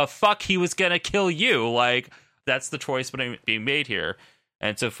Mystique's like, the fuck, he was gonna kill you. Like, that's the choice being made here.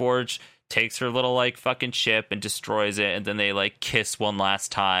 And so Forge takes her little like fucking chip and destroys it, and then they like kiss one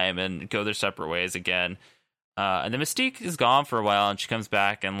last time and go their separate ways again. And then Mystique is gone for a while, and she comes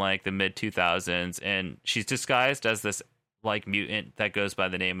back in like the mid 2000s, and she's disguised as this like mutant that goes by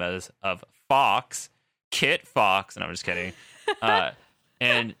the name of Fox, Kit Fox, and I'm just kidding.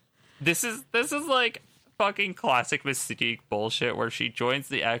 And this is like fucking classic Mystique bullshit, where she joins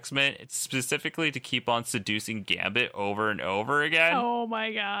the X-Men specifically to keep on seducing Gambit over and over again. Oh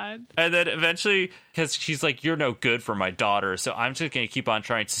my god. And then eventually, because she's like, you're no good for my daughter, so I'm just gonna keep on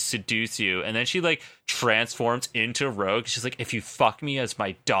trying to seduce you. And then she like transforms into Rogue. She's like, if you fuck me as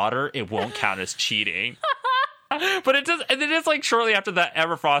my daughter, it won't count as cheating. But it does, and then it's like shortly after that,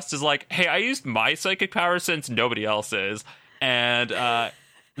 Emma Frost is like, hey, I used my psychic power since nobody else is. And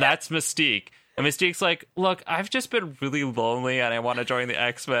that's Mystique. And Mystique's like, look, I've just been really lonely and I want to join the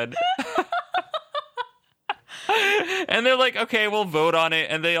X-Men. And they're like, okay, we'll vote on it.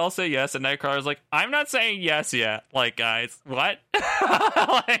 And they all say yes. And Nightcrawler's like, I'm not saying yes yet. Like, guys, what?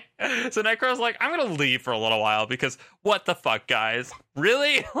 So Nightcrawler's like, I'm going to leave for a little while because what the fuck, guys?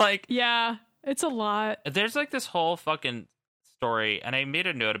 Really? Like, yeah, it's a lot. There's like this whole fucking story. And I made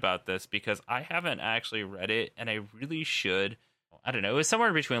a note about this because I haven't actually read it. And I really should. I don't know. It was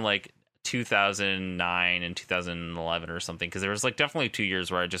somewhere between like 2009 and 2011 or something, because there was like definitely 2 years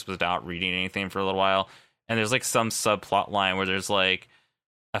where I just was not reading anything for a little while, and there's like some subplot line where there's like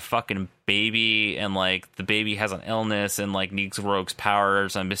a fucking baby, and like the baby has an illness and like needs Rogue's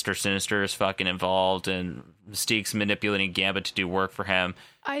powers, and Mr. Sinister is fucking involved, and Mystique's manipulating Gambit to do work for him.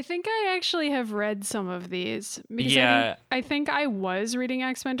 I think I actually have read some of these, because Yeah. I think I was reading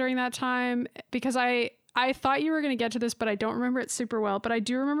X-Men during that time, because I thought you were going to get to this, but I don't remember it super well. But I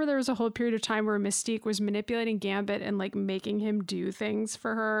do remember there was a whole period of time where Mystique was manipulating Gambit and like making him do things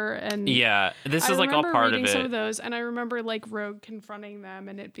for her. And yeah, this is like all part of it. Some of those, and I remember like Rogue confronting them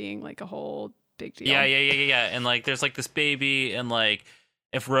and it being like a whole big deal. Yeah. And like there's like this baby, and like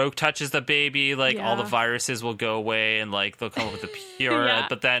if Rogue touches the baby, like all the viruses will go away, and like they'll come up with a cure. Yeah.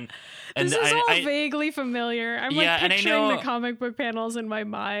 But then. And this is all vaguely familiar. I'm like picturing the comic book panels in my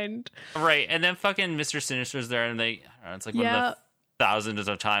mind. Right, and then fucking Mr. Sinister's there, and they, I don't know, it's like one of the thousands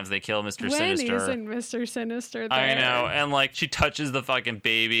of times they kill Mr. Sinister. When isn't Mr. Sinister there? I know, and like she touches the fucking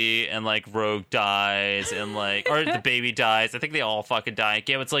baby, and like Rogue dies, and like, or the baby dies. I think they all fucking die.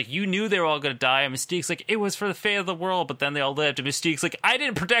 Again, it's like, you knew they were all gonna die, and Mystique's like, it was for the fate of the world, but then they all lived, and Mystique's like, I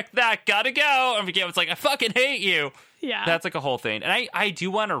didn't protect that, gotta go. And again, it's like, I fucking hate you. Yeah. That's like a whole thing. And I do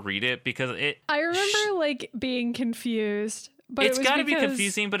want to read it because I remember like being confused. But it's got to be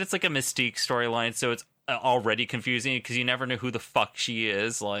confusing, but it's like a Mystique storyline, so it's already confusing because you never know who the fuck she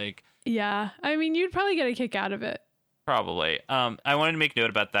is. Like, yeah. I mean, you'd probably get a kick out of it. Probably. I wanted to make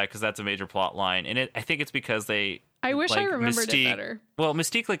note about that because that's a major plot line. And I think it's because they... I wish like, I remembered Mystique, it better. Well,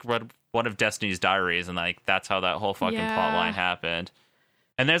 Mystique like read one of Destiny's diaries, and like that's how that whole fucking plot line happened.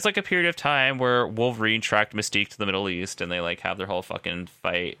 And there's like a period of time where Wolverine tracked Mystique to the Middle East, and they like have their whole fucking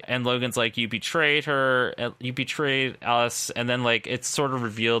fight. And Logan's like, you betrayed her, you betrayed us. And then like it's sort of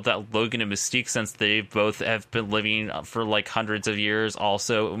revealed that Logan and Mystique, since they both have been living for like hundreds of years,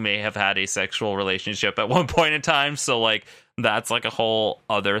 also may have had a sexual relationship at one point in time. So like that's like a whole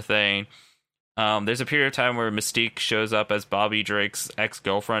other thing. There's a period of time where Mystique shows up as Bobby Drake's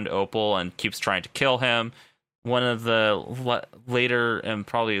ex-girlfriend Opal and keeps trying to kill him. One of the later and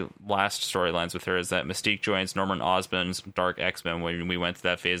probably last storylines with her is that Mystique joins Norman Osborn's Dark X-Men when we went to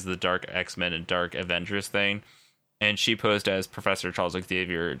that phase of the Dark X-Men and Dark Avengers thing. And she posed as Professor Charles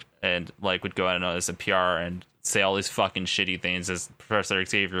Xavier and like would go out as a PR and say all these fucking shitty things as Professor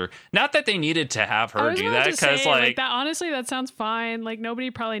Xavier. Not that they needed to have her do that, because like that, honestly, that sounds fine. Like nobody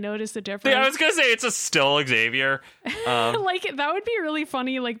probably noticed the difference. Yeah, I was gonna say it's a still Xavier. Like that would be a really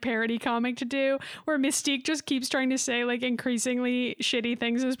funny like parody comic to do, where Mystique just keeps trying to say like increasingly shitty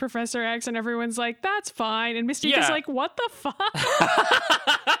things as Professor X, and everyone's like, "That's fine," and Mystique is like, "What the fuck?"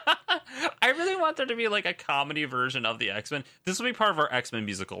 I really want there to be like a comedy version of the X-Men. This will be part of our X-Men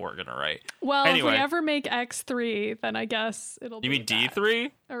musical we're gonna write. Well, anyway. if we ever make X3, then I guess it'll be You mean that.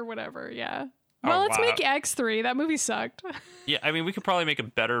 D3? Or whatever, yeah. Oh, Well, let's wow. make X3. That movie sucked. Yeah, I mean, we could probably make a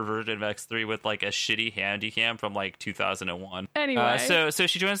better version of X3 with like a shitty handy cam from like 2001. Anyway. So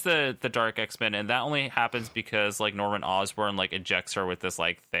she joins the Dark X-Men, and that only happens because like Norman Osborn like ejects her with this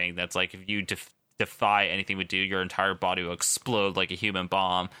like thing that's like if you defy anything would do, your entire body will explode like a human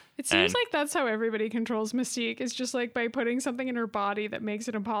bomb. It seems And- like that's how everybody controls Mystique. It's just like by putting something in her body that makes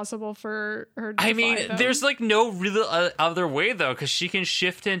it impossible for her to I mean, defy them. there's like no real other way though, because she can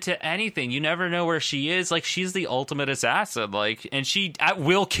shift into anything. You never know where she is. Like she's the ultimate assassin. Like, and she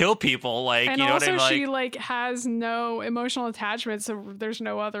will kill people. Like, and you know also what I mean? she like has no emotional attachment, so there's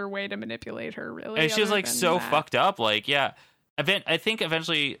no other way to manipulate her really. And she's other like than so that. fucked up. Like, yeah. I think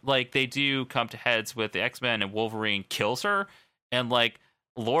eventually, like, they do come to heads with the X-Men, and Wolverine kills her, and like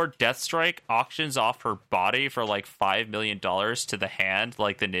Lord Deathstrike auctions off her body for like $5 million to the Hand,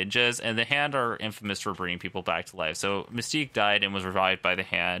 like the ninjas, and the Hand are infamous for bringing people back to life. So Mystique died and was revived by the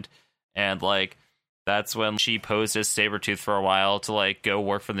Hand, and like that's when she posed as Sabretooth for a while to like go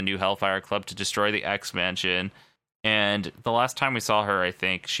work for the new Hellfire Club to destroy the X-Mansion. And the last time we saw her, I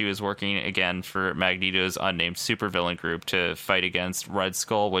think she was working again for Magneto's unnamed supervillain group to fight against Red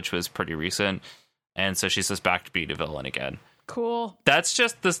Skull, which was pretty recent. And so she's just back to being a villain again. Cool. That's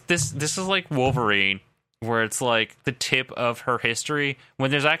just this is like Wolverine, where it's like the tip of her history when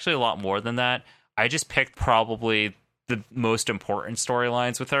there's actually a lot more than that. I just picked probably the most important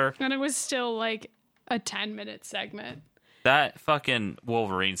storylines with her. And it was still like a 10-minute segment. That fucking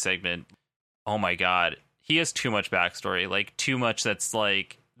Wolverine segment, oh my god. He has too much backstory, like too much that's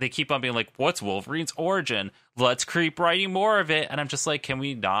like they keep on being like, what's Wolverine's origin? Let's keep writing more of it. And I'm just like, can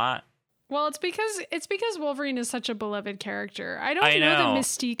we not? Well, it's because Wolverine is such a beloved character. I don't I know know. that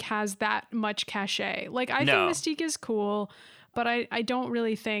Mystique has that much cachet. Like I No. think Mystique is cool, but I don't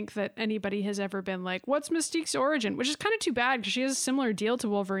really think that anybody has ever been like, what's Mystique's origin? Which is kind of too bad because she has a similar deal to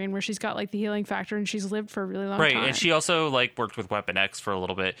Wolverine where she's got like the healing factor and she's lived for a really long Right. time. And she also like worked with Weapon X for a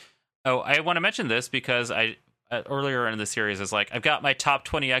little bit. Oh, I want to mention this because I earlier in the series is like, I've got my top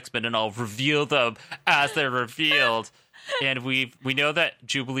 20 X-Men and I'll reveal them as they're revealed. And we know that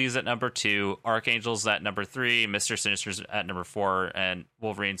Jubilee's at number 2, Archangel's at number 3, Mr. Sinister's at number 4, and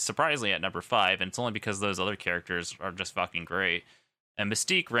Wolverine's surprisingly at number 5. And it's only because those other characters are just fucking great. And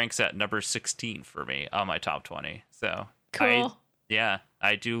Mystique ranks at number 16 for me on my top 20. So Cool.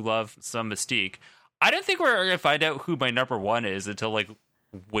 I do love some Mystique. I don't think we're going to find out who my number 1 is until like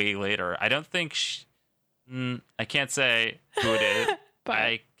way later. I don't think I can't say who it is.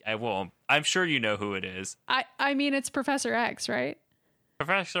 But I won't. I'm sure you know who it is. I mean, it's Professor X, right?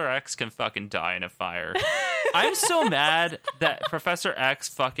 Professor X can fucking die in a fire. I'm so mad that Professor X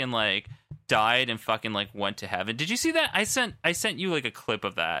fucking like died and fucking like went to heaven. Did you see that? I sent you like a clip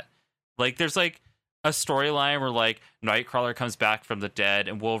of that. Like there's like a storyline where like Nightcrawler comes back from the dead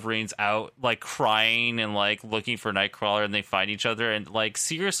and Wolverine's out like crying and like looking for Nightcrawler, and they find each other and like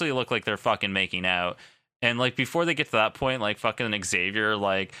seriously look like they're fucking making out. And like before they get to that point, like fucking Xavier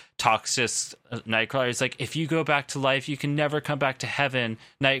like talks to Nightcrawler. He's like, if you go back to life, you can never come back to heaven,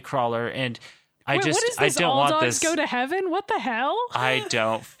 Nightcrawler. And Wait, what is I this? don't All want dogs this. go to heaven? What the hell? I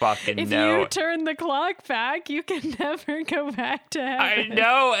don't fucking if know. you turn the clock back, you can never go back to heaven. I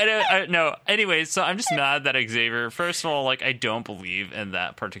know. And no. Anyways, so I'm just mad that Xavier. First of all, like I don't believe in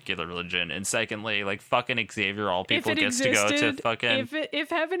that particular religion, and secondly, like fucking Xavier, all people gets to go to fucking. If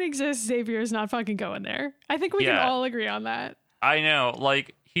heaven exists, Xavier is not fucking going there. I think we can Yeah. all agree on that. I know,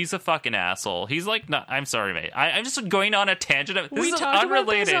 like. He's a fucking asshole. He's like, no, I'm sorry, mate. I'm just going on a tangent. This We is talk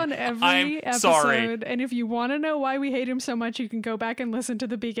unrelated. about this on every I'm episode, sorry. and if you want to know why we hate him so much, you can go back and listen to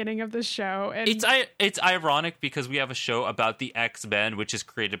the beginning of the show. And It's ironic because we have a show about the X-Men, which is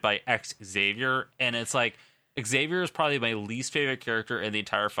created by Xavier, and it's like Xavier is probably my least favorite character in the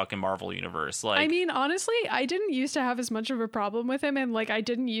entire fucking Marvel universe. Like, I mean, honestly, I didn't used to have as much of a problem with him, and like I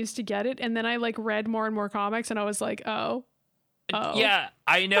didn't used to get it, and then I like read more and more comics, and I was like, oh. yeah,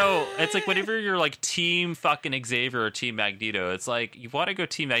 I know. It's like whenever you're like team fucking Xavier or team Magneto, it's like you want to go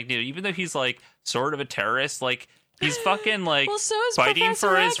team Magneto, even though he's like sort of a terrorist. Like he's fucking like Well, so is fighting Professor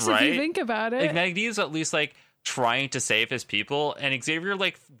for X, his if right. you think about it. Like Magneto's at least like trying to save his people, and Xavier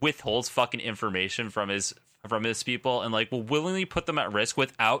like withholds fucking information from his people and like will willingly put them at risk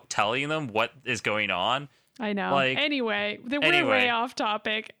without telling them what is going on. I know. Like, anyway, we're anyway, way off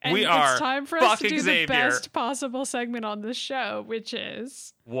topic. And we it's are. time for us to Fuck do Xavier. the best possible segment on this show, which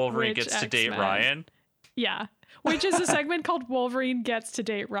is Wolverine Rich gets to date X-Men. Ryan. Yeah. Which is a segment called Wolverine Gets to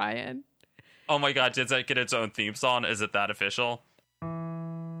Date Ryan. Oh my god, did that get its own theme song? Is it that official?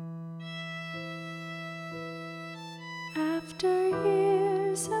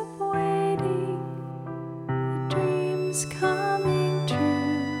 is coming true.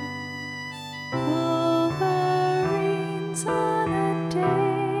 Wolverine's on a date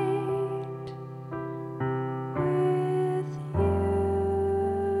with you,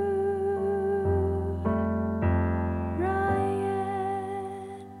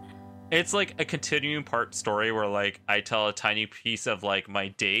 Ryan. It's like a continuing part story where like I tell a tiny piece of like my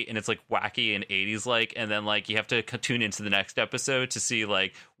date and it's like wacky and 80s like, and then like you have to tune into the next episode to see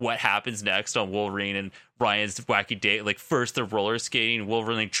like what happens next on Wolverine and Ryan's wacky date. Like first they're roller skating,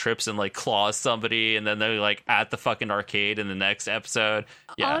 Wolverine trips and like claws somebody, and then they're like at the fucking arcade in the next episode.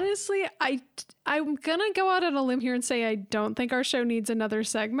 Yeah. Honestly, I'm gonna go out on a limb here and say I don't think our show needs another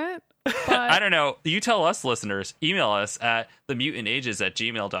segment. But I don't know. You tell us, listeners. Email us at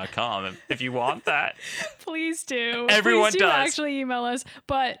themutantages@gmail.com if you want that. please do. Everyone please do does. actually email us.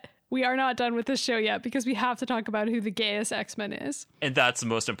 But we are not done with this show yet because we have to talk about who the gayest X-Men is. And that's the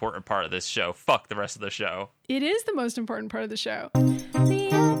most important part of this show. Fuck the rest of the show. It is the most important part of the show. The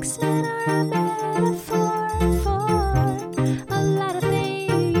X-Men are a metaphor for a lot of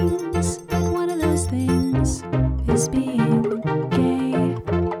things, but one of those things is being gay.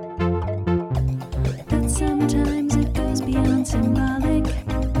 But sometimes it goes beyond symbolic,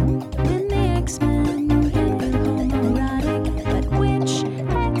 and the X-Men can be homoerotic. But which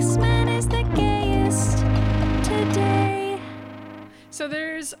X-Men is the gayest today? So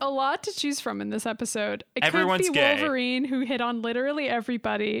there's a lot to choose from in this episode. It Everyone's could be gay. Wolverine, who hit on literally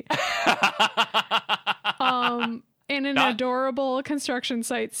everybody. In an Not- adorable construction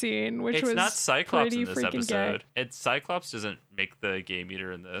site scene, which It's was not Cyclops pretty in this freaking episode. gay. It's Cyclops doesn't make the gay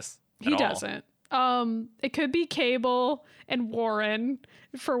meter in this. He at all. doesn't. It could be Cable and Warren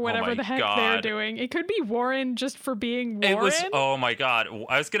for whatever my the heck they're God. doing. It could be Warren just for being Warren. It was, oh my god.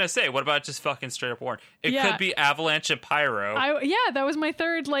 I was going to say, what about just fucking straight up Warren? It Yeah. could be Avalanche and Pyro. Yeah, that was my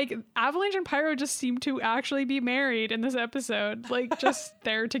third. Like, Avalanche and Pyro just seem to actually be married in this episode. Like, just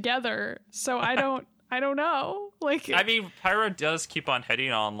they're together. So I don't know. Like, I mean, Pyro does keep on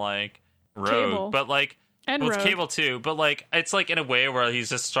heading on, like, Rogue, Cable. but, like, And well, it's Rogue. Cable too, but, like, it's, like, in a way where he's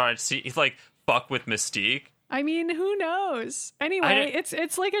just trying to see, like, fuck with Mystique. I mean, who knows? Anyway,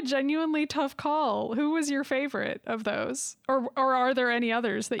 it's like a genuinely tough call. Who was your favorite of those? Or are there any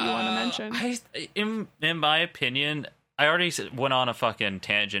others that you want to mention? In my opinion, I already went on a fucking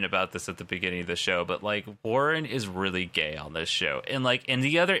tangent about this at the beginning of the show, but like Warren is really gay on this show, and like in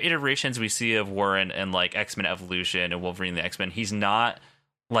the other iterations we see of Warren and like X-Men Evolution and Wolverine the X-Men, he's not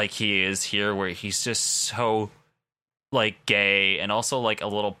like he is here, where he's just so like gay and also like a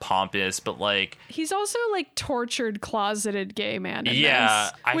little pompous, but like He's also like tortured, closeted gay man in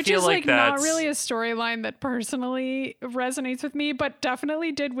Yeah, this, I which feel is like like not that's- really a storyline that personally resonates with me, but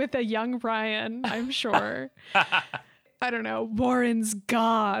definitely did with a young Ryan, I'm sure. I don't know, Warren's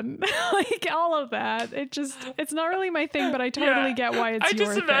gone. Like all of that. It's not really my thing, but I totally Yeah. get why it's I your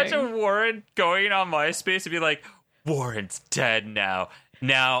just imagine thing. Warren going on MySpace and be like, Warren's dead now.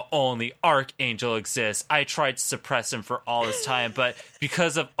 Now only Archangel exists. I tried to suppress him for all this time, but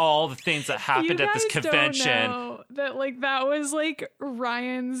because of all the things that happened You at this guys convention, don't know that like that was like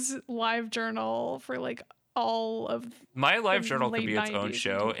Ryan's live journal for like all of my live the journal could late be its own 90s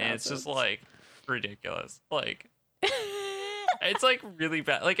show, and and it's just 2000s. like ridiculous. Like it's like really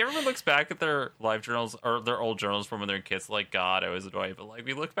bad. Like everyone looks back at their live journals or their old journals from when they're kids, like God, I was annoyed. But like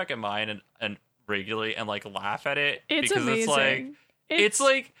we look back at mine and regularly and like laugh at it It's because amazing. it's like it's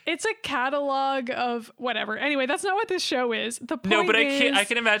like it's a catalog of whatever. Anyway, that's not what this show is. The point no, but is, I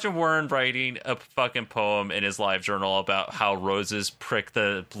can imagine Warren writing a fucking poem in his live journal about how roses prick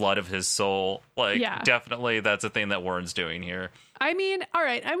the blood of his soul. Like, Yeah. definitely that's a thing that Warren's doing here. I mean, all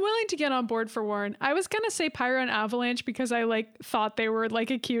right, I'm willing to get on board for Warren. I was gonna say Pyro and Avalanche because I like thought they were like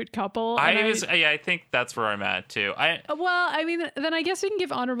a cute couple. and I think that's where I'm at too. Well, I mean, then I guess we can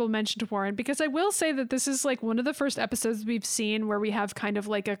give honorable mention to Warren because I will say that this is like one of the first episodes we've seen where we have kind of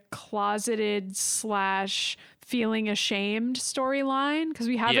like a closeted / feeling ashamed storyline because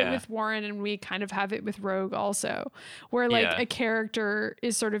we have it Yeah. with Warren and we kind of have it with Rogue also, where like Yeah. a character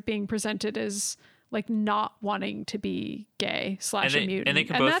is sort of being presented as like not wanting to be gay / And they- a mutant, and they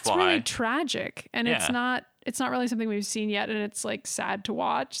can both that's fly. really tragic, and Yeah. it's not really something we've seen yet, and it's like sad to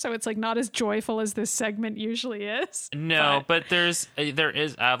watch. So it's like not as joyful as this segment usually is. No, but there is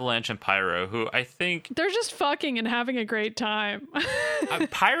Avalanche and Pyro, who I think They're just fucking and having a great time.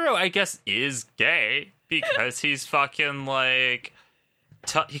 Pyro, I guess, is gay because he's fucking like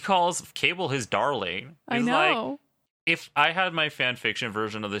he calls Cable his darling. I He's like, know. if I had my fan fiction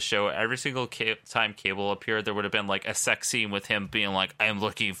version of the show, every single time Cable appeared, there would have been like a sex scene with him being like, "I'm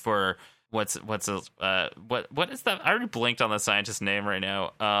looking for what is that? I already blinked on the scientist's name right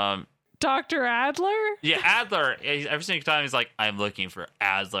now. Dr. Adler? Yeah, Adler. Every single time he's like, I'm looking for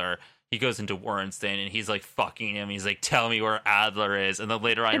Adler. He goes into Warren's thing and he's like fucking him. He's like, tell me where Adler is. And then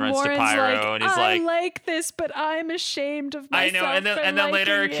later on he runs Warren's to Pyro and he's I like, like this, but I'm ashamed of myself. I know. And then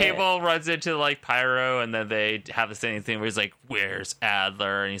later liking it. Cable runs into like Pyro and then they have the same thing where he's like, where's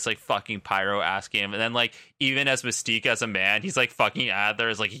Adler? And he's like fucking Pyro asking him. And then like even as Mystique as a man, he's like fucking Adler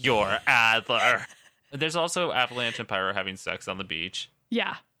is like, you're Adler. There's also Avalanche and Pyro having sex on the beach.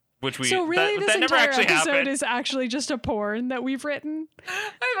 Yeah. Which so really, this never entire actually episode happened. is actually just a porn that we've written. Wait,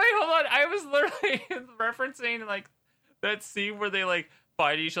 hold on. I was literally referencing like that scene where they like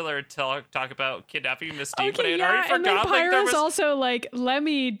fight each other and talk about kidnapping Mystique, but I had already forgot. And then like Pyro's there was also like, let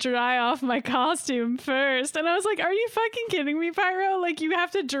me dry off my costume first. And I was like, are you fucking kidding me, Pyro? Like, you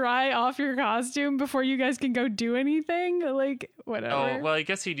have to dry off your costume before you guys can go do anything? Like, whatever. Oh, well, I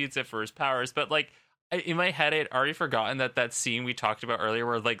guess he needs it for his powers, but like in my head, I had already forgotten that scene we talked about earlier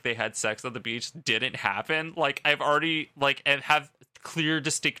where like they had sex on the beach didn't happen. Like I've already like and have clear,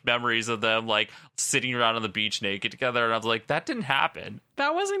 distinct memories of them like sitting around on the beach naked together, and I was like, that didn't happen.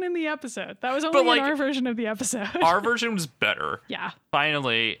 That wasn't in the episode. That was only like, in our version of the episode. Our version was better. Yeah.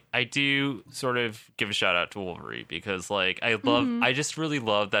 Finally, I do sort of give a shout out to Wolverine because like I just really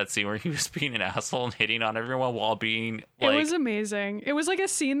love that scene where he was being an asshole and hitting on everyone while being like, it was amazing. It was like a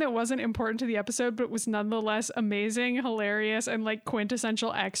scene that wasn't important to the episode, but was nonetheless amazing, hilarious, and like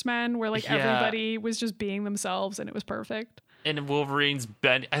quintessential X-Men, where like everybody was just being themselves and it was perfect. And Wolverine's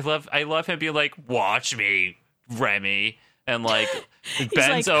I love him being like, watch me, Remy. And like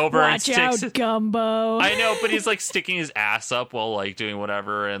bends like, over and watch sticks out, Gumbo. I know, but he's like sticking his ass up while like doing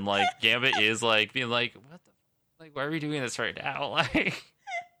whatever, and like Gambit is like being like, what the like, why are we doing this right now? Like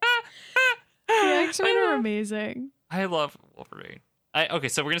the X-Men are amazing. I love Wolverine. Okay,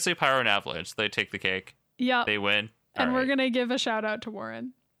 so we're gonna say Pyro and Avalanche. They take the cake. Yep. They win. And we're gonna give a shout out to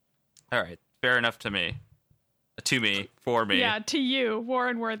Warren. All right. Fair enough to me. To me, for me. Yeah, to you,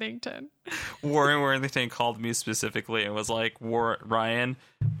 Warren Worthington. Warren Worthington called me specifically and was like, Ryan,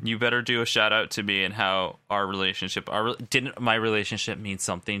 you better do a shout out to me and how our relationship, didn't my relationship mean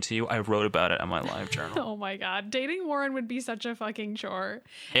something to you? I wrote about it on my live journal. Oh my god, dating Warren would be such a fucking chore.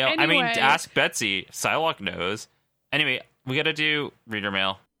 Yeah, anyway. I mean, ask Betsy. Psylocke knows. Anyway, we got to do reader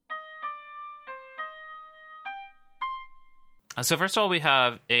mail. So first of all, we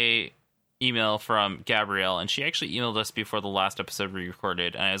have a email from Gabrielle, and she actually emailed us before the last episode we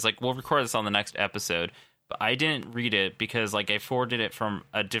recorded, and I was like, we'll record this on the next episode, but I didn't read it because like I forwarded it from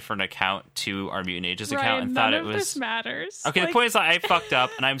a different account to our Mutant Ages account and thought it was this matters. Okay, the point is that I fucked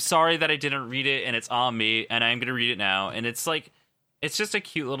up, and I'm sorry that I didn't read it, and it's on me, and I'm gonna read it now. And it's like, it's just a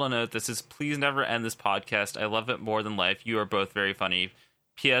cute little note. This is, please never end this podcast. I love it more than life. You are both very funny.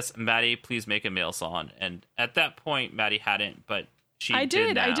 P.S. Maddie, please make a male song. And at that point, Maddie hadn't, but I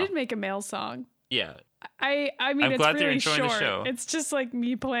did make a male song. Yeah. I mean, I'm it's glad really they're enjoying short. the show. It's just like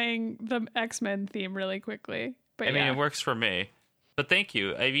me playing the X-Men theme really quickly. But I mean, it works for me. But thank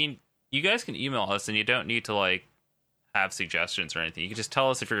you. I mean, you guys can email us, and you don't need to like have suggestions or anything. You can just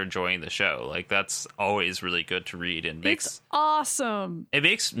tell us if you're enjoying the show. Like, that's always really good to read, and it's awesome. It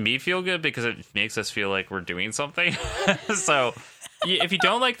makes me feel good because it makes us feel like we're doing something. So if you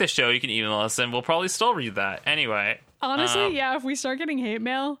don't like the show, you can email us, and we'll probably still read that anyway. Honestly, yeah, if we start getting hate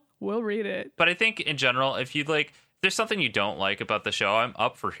mail, we'll read it. But I think in general, if you like, if there's something you don't like about the show, I'm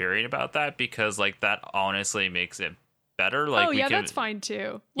up for hearing about that, because like that honestly makes it better. Like, that's fine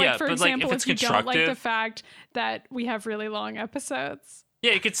too. Like, yeah, for but example, like, if you it's don't like the constructive, fact that we have really long episodes.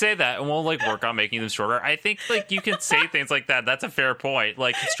 Yeah, you could say that, and we'll like work on making them shorter. I think like you can say things like that. That's a fair point.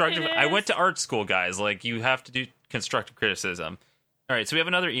 Like, constructive. I went to art school, guys. Like, you have to do constructive criticism. All right, so we have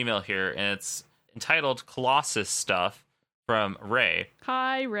another email here, and it's entitled Colossus Stuff from Ray.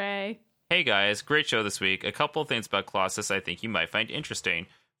 Hi, Ray. Hey guys, great show this week. A couple of things about Colossus I think you might find interesting.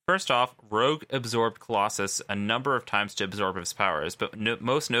 First off, Rogue absorbed Colossus a number of times to absorb his powers, but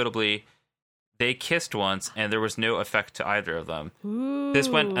most notably, they kissed once and there was no effect to either of them. Ooh. This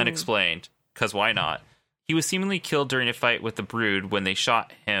went unexplained, because why not? He was seemingly killed during a fight with the Brood when they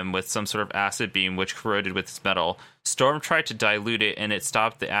shot him with some sort of acid beam which corroded with his metal. Storm tried to dilute it and it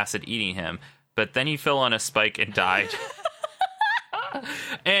stopped the acid eating him, but then he fell on a spike and died.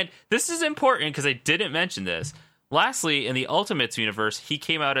 And this is important because I didn't mention this. Lastly, in the Ultimates universe, he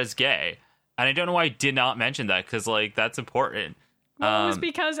came out as gay. And I don't know why I did not mention that, because like that's important. Well, it was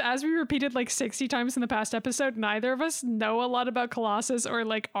because, as we repeated like 60 times in the past episode, neither of us know a lot about Colossus or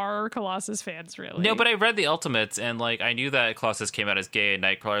like are Colossus fans, really. No, but I read the Ultimates, and like I knew that Colossus came out as gay, and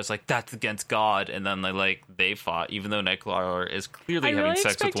Nightcrawler was like, that's against God, and then they fought, even though Nightcrawler is clearly having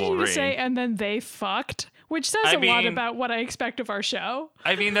sex with Wolverine. I really expected you to say, and then they fucked, which says a lot about what I expect of our show.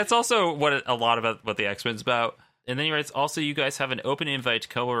 I mean, that's also a lot about what the X-Men's about. And then he writes, also, you guys have an open invite to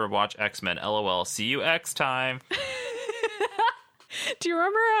come over and watch X-Men. LOL. See you X time. Do you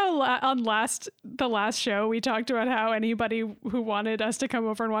remember how on the last show we talked about how anybody who wanted us to come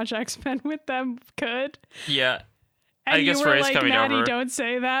over and watch X-Men with them could? Yeah. And I guess you were Ray's like, coming Maddie, over. don't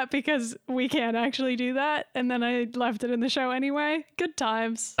say that because we can't actually do that. And then I left it in the show anyway. Good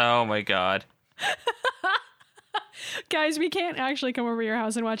times. Oh my god. Guys, we can't actually come over to your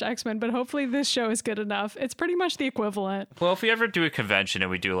house and watch X-Men, but hopefully this show is good enough. It's pretty much the equivalent. Well, if we ever do a convention and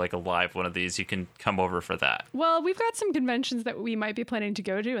we do like a live one of these, you can come over for that. Well, we've got some conventions that we might be planning to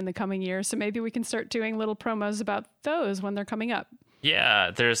go to in the coming year, so maybe we can start doing little promos about those when they're coming up. Yeah,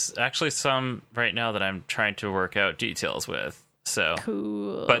 there's actually some right now that I'm trying to work out details with. So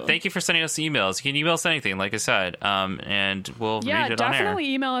cool. But thank you for sending us emails. You can email us anything, like I said, and we'll read it on air. Yeah,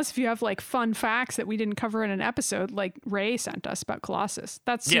 definitely email us if you have like fun facts that we didn't cover in an episode, like Ray sent us about Colossus.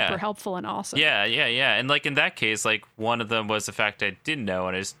 That's super helpful and awesome. Yeah. And like in that case, like one of them was a fact I didn't know,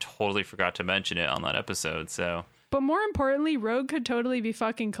 and I just totally forgot to mention it on that episode. So, but more importantly, Rogue could totally be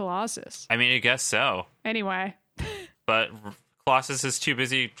fucking Colossus. I mean, I guess so. Anyway, but Colossus is too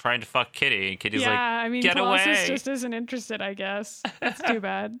busy trying to fuck Kitty, and Kitty's like, I mean, get Colossus away. just isn't interested, I guess. That's too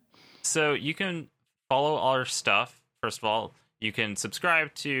bad. So you can follow our stuff. First of all, you can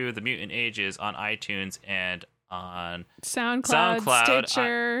subscribe to The Mutant Ages on iTunes and on SoundCloud,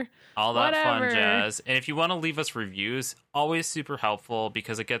 Stitcher, all that whatever. fun jazz. And if you want to leave us reviews, always super helpful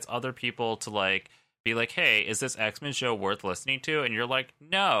because it gets other people to like be like, hey, is this X-Men show worth listening to? And you're like,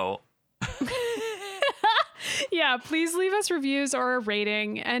 no. Yeah, please leave us reviews or a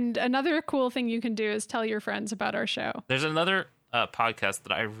rating. And another cool thing you can do is tell your friends about our show. There's another podcast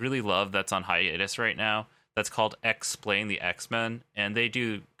that I really love that's on hiatus right now that's called Explain the X-Men. And they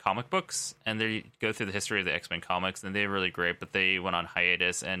do comic books and they go through the history of the X-Men comics. And they're really great, but they went on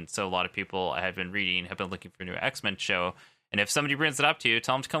hiatus. And so a lot of people I have been reading have been looking for a new X-Men show. And if somebody brings it up to you,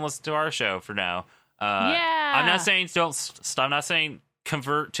 tell them to come listen to our show for now. I'm not saying I'm not saying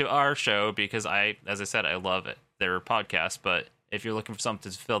convert to our show because as I said, I love it. Their podcast, but if you're looking for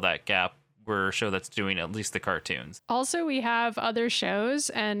something to fill that gap, we're a show that's doing at least the cartoons. Also, we have other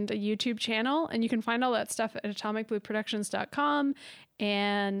shows and a YouTube channel, and you can find all that stuff at atomicblueproductions.com,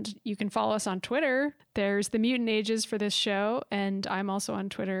 and you can follow us on Twitter. There's the Mutant Ages for this show, and I'm also on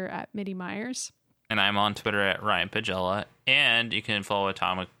Twitter at Mitty Myers. And I'm on Twitter at Ryan Pagella, and you can follow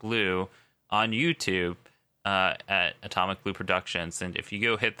Atomic Blue on YouTube at Atomic Blue Productions. And if you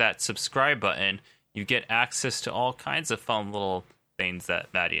go hit that subscribe button, you get access to all kinds of fun little things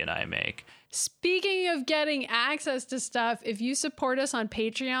that Maddie and I make. Speaking of getting access to stuff, if you support us on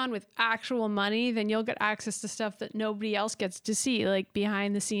Patreon with actual money, then you'll get access to stuff that nobody else gets to see, like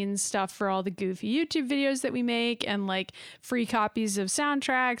behind the scenes stuff for all the goofy YouTube videos that we make and like free copies of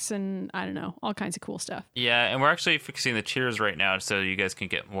soundtracks and I don't know, all kinds of cool stuff. Yeah, and we're actually fixing the tiers right now so you guys can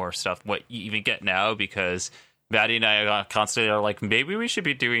get more stuff, what you even get now, because Maddie and I constantly are like, maybe we should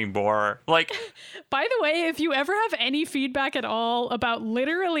be doing more. Like, by the way, if you ever have any feedback at all about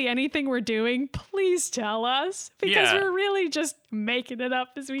literally anything we're doing, please tell us because we're really just making it up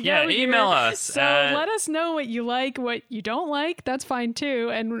as we go. Yeah, email us. So let us know what you like, what you don't like. That's fine too,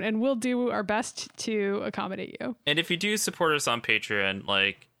 and we'll do our best to accommodate you. And if you do support us on Patreon,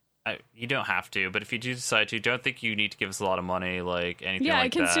 like, you don't have to, but if you do decide to, don't think you need to give us a lot of money, like anything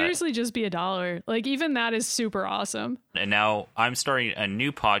like that. Yeah, it can seriously just be $1. Like, even that is super awesome. And now I'm starting a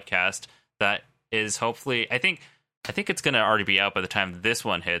new podcast that is hopefully, I think it's going to already be out by the time this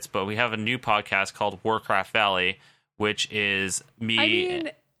one hits, but we have a new podcast called Warcraft Valley, which is me. I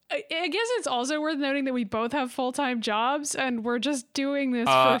mean, I guess it's also worth noting that we both have full-time jobs and we're just doing this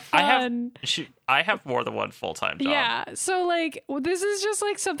for fun. I have more than one full-time job. Yeah. So like, this is just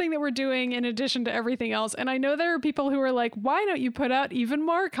like something that we're doing in addition to everything else. And I know there are people who are like, why don't you put out even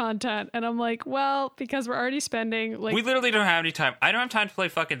more content? And I'm like, well, because we're already spending like... We literally don't have any time. I don't have time to play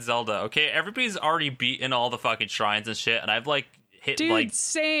fucking Zelda, okay? Everybody's already beaten all the fucking shrines and shit. And I've like hit like...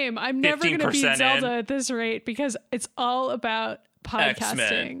 Same. I'm never going to beat Zelda at this rate because it's all about podcasting.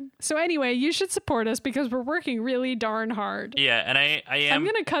 X-Men. So anyway, you should support us because we're working really darn hard. Yeah, and I am. I'm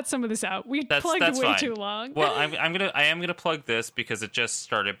gonna cut some of this out. We plugged way fine. too long. Well, I am gonna plug this because it just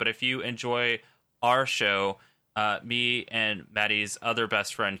started. But if you enjoy our show, me and Maddie's other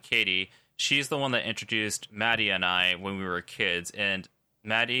best friend Katie, she's the one that introduced Maddie and I when we were kids. And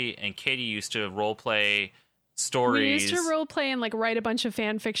Maddie and Katie used to role play stories. We used to role play and like write a bunch of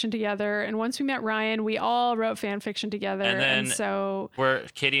fan fiction together. And once we met Ryan, we all wrote fan fiction together. And so where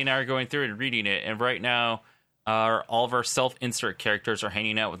Katie and I are going through and reading it. And right now, all of our self-insert characters are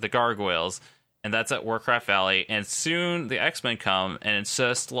hanging out with the gargoyles. and that's at Warcraft Valley. And soon the X-Men come, and it's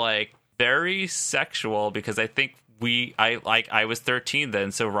just like very sexual because I think I was 13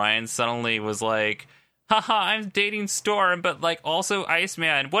 then, so Ryan suddenly was like, haha, I'm dating Storm, but like also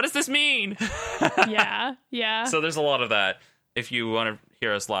Iceman. What does this mean? Yeah. So there's a lot of that. If you want to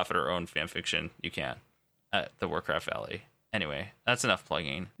hear us laugh at our own fan fiction, you can at the Warcraft Valley. Anyway, that's enough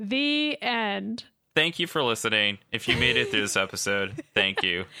plugging. The end. Thank you for listening. If you made it through this episode, thank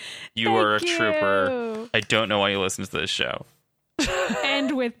you. You are a trooper. I don't know why you listen to this show.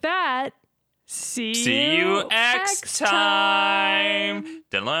 And with that, see you next time.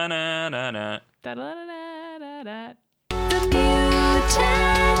 Da-da-da-da-da. The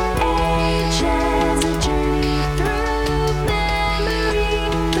mutant ages, a journey through memory.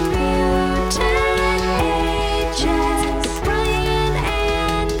 The mutant ages, with Brian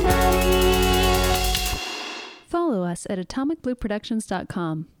and Buddy. Follow us at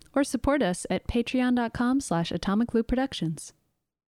atomicblueproductions.com or support us at patreon.com/atomicblueproductions.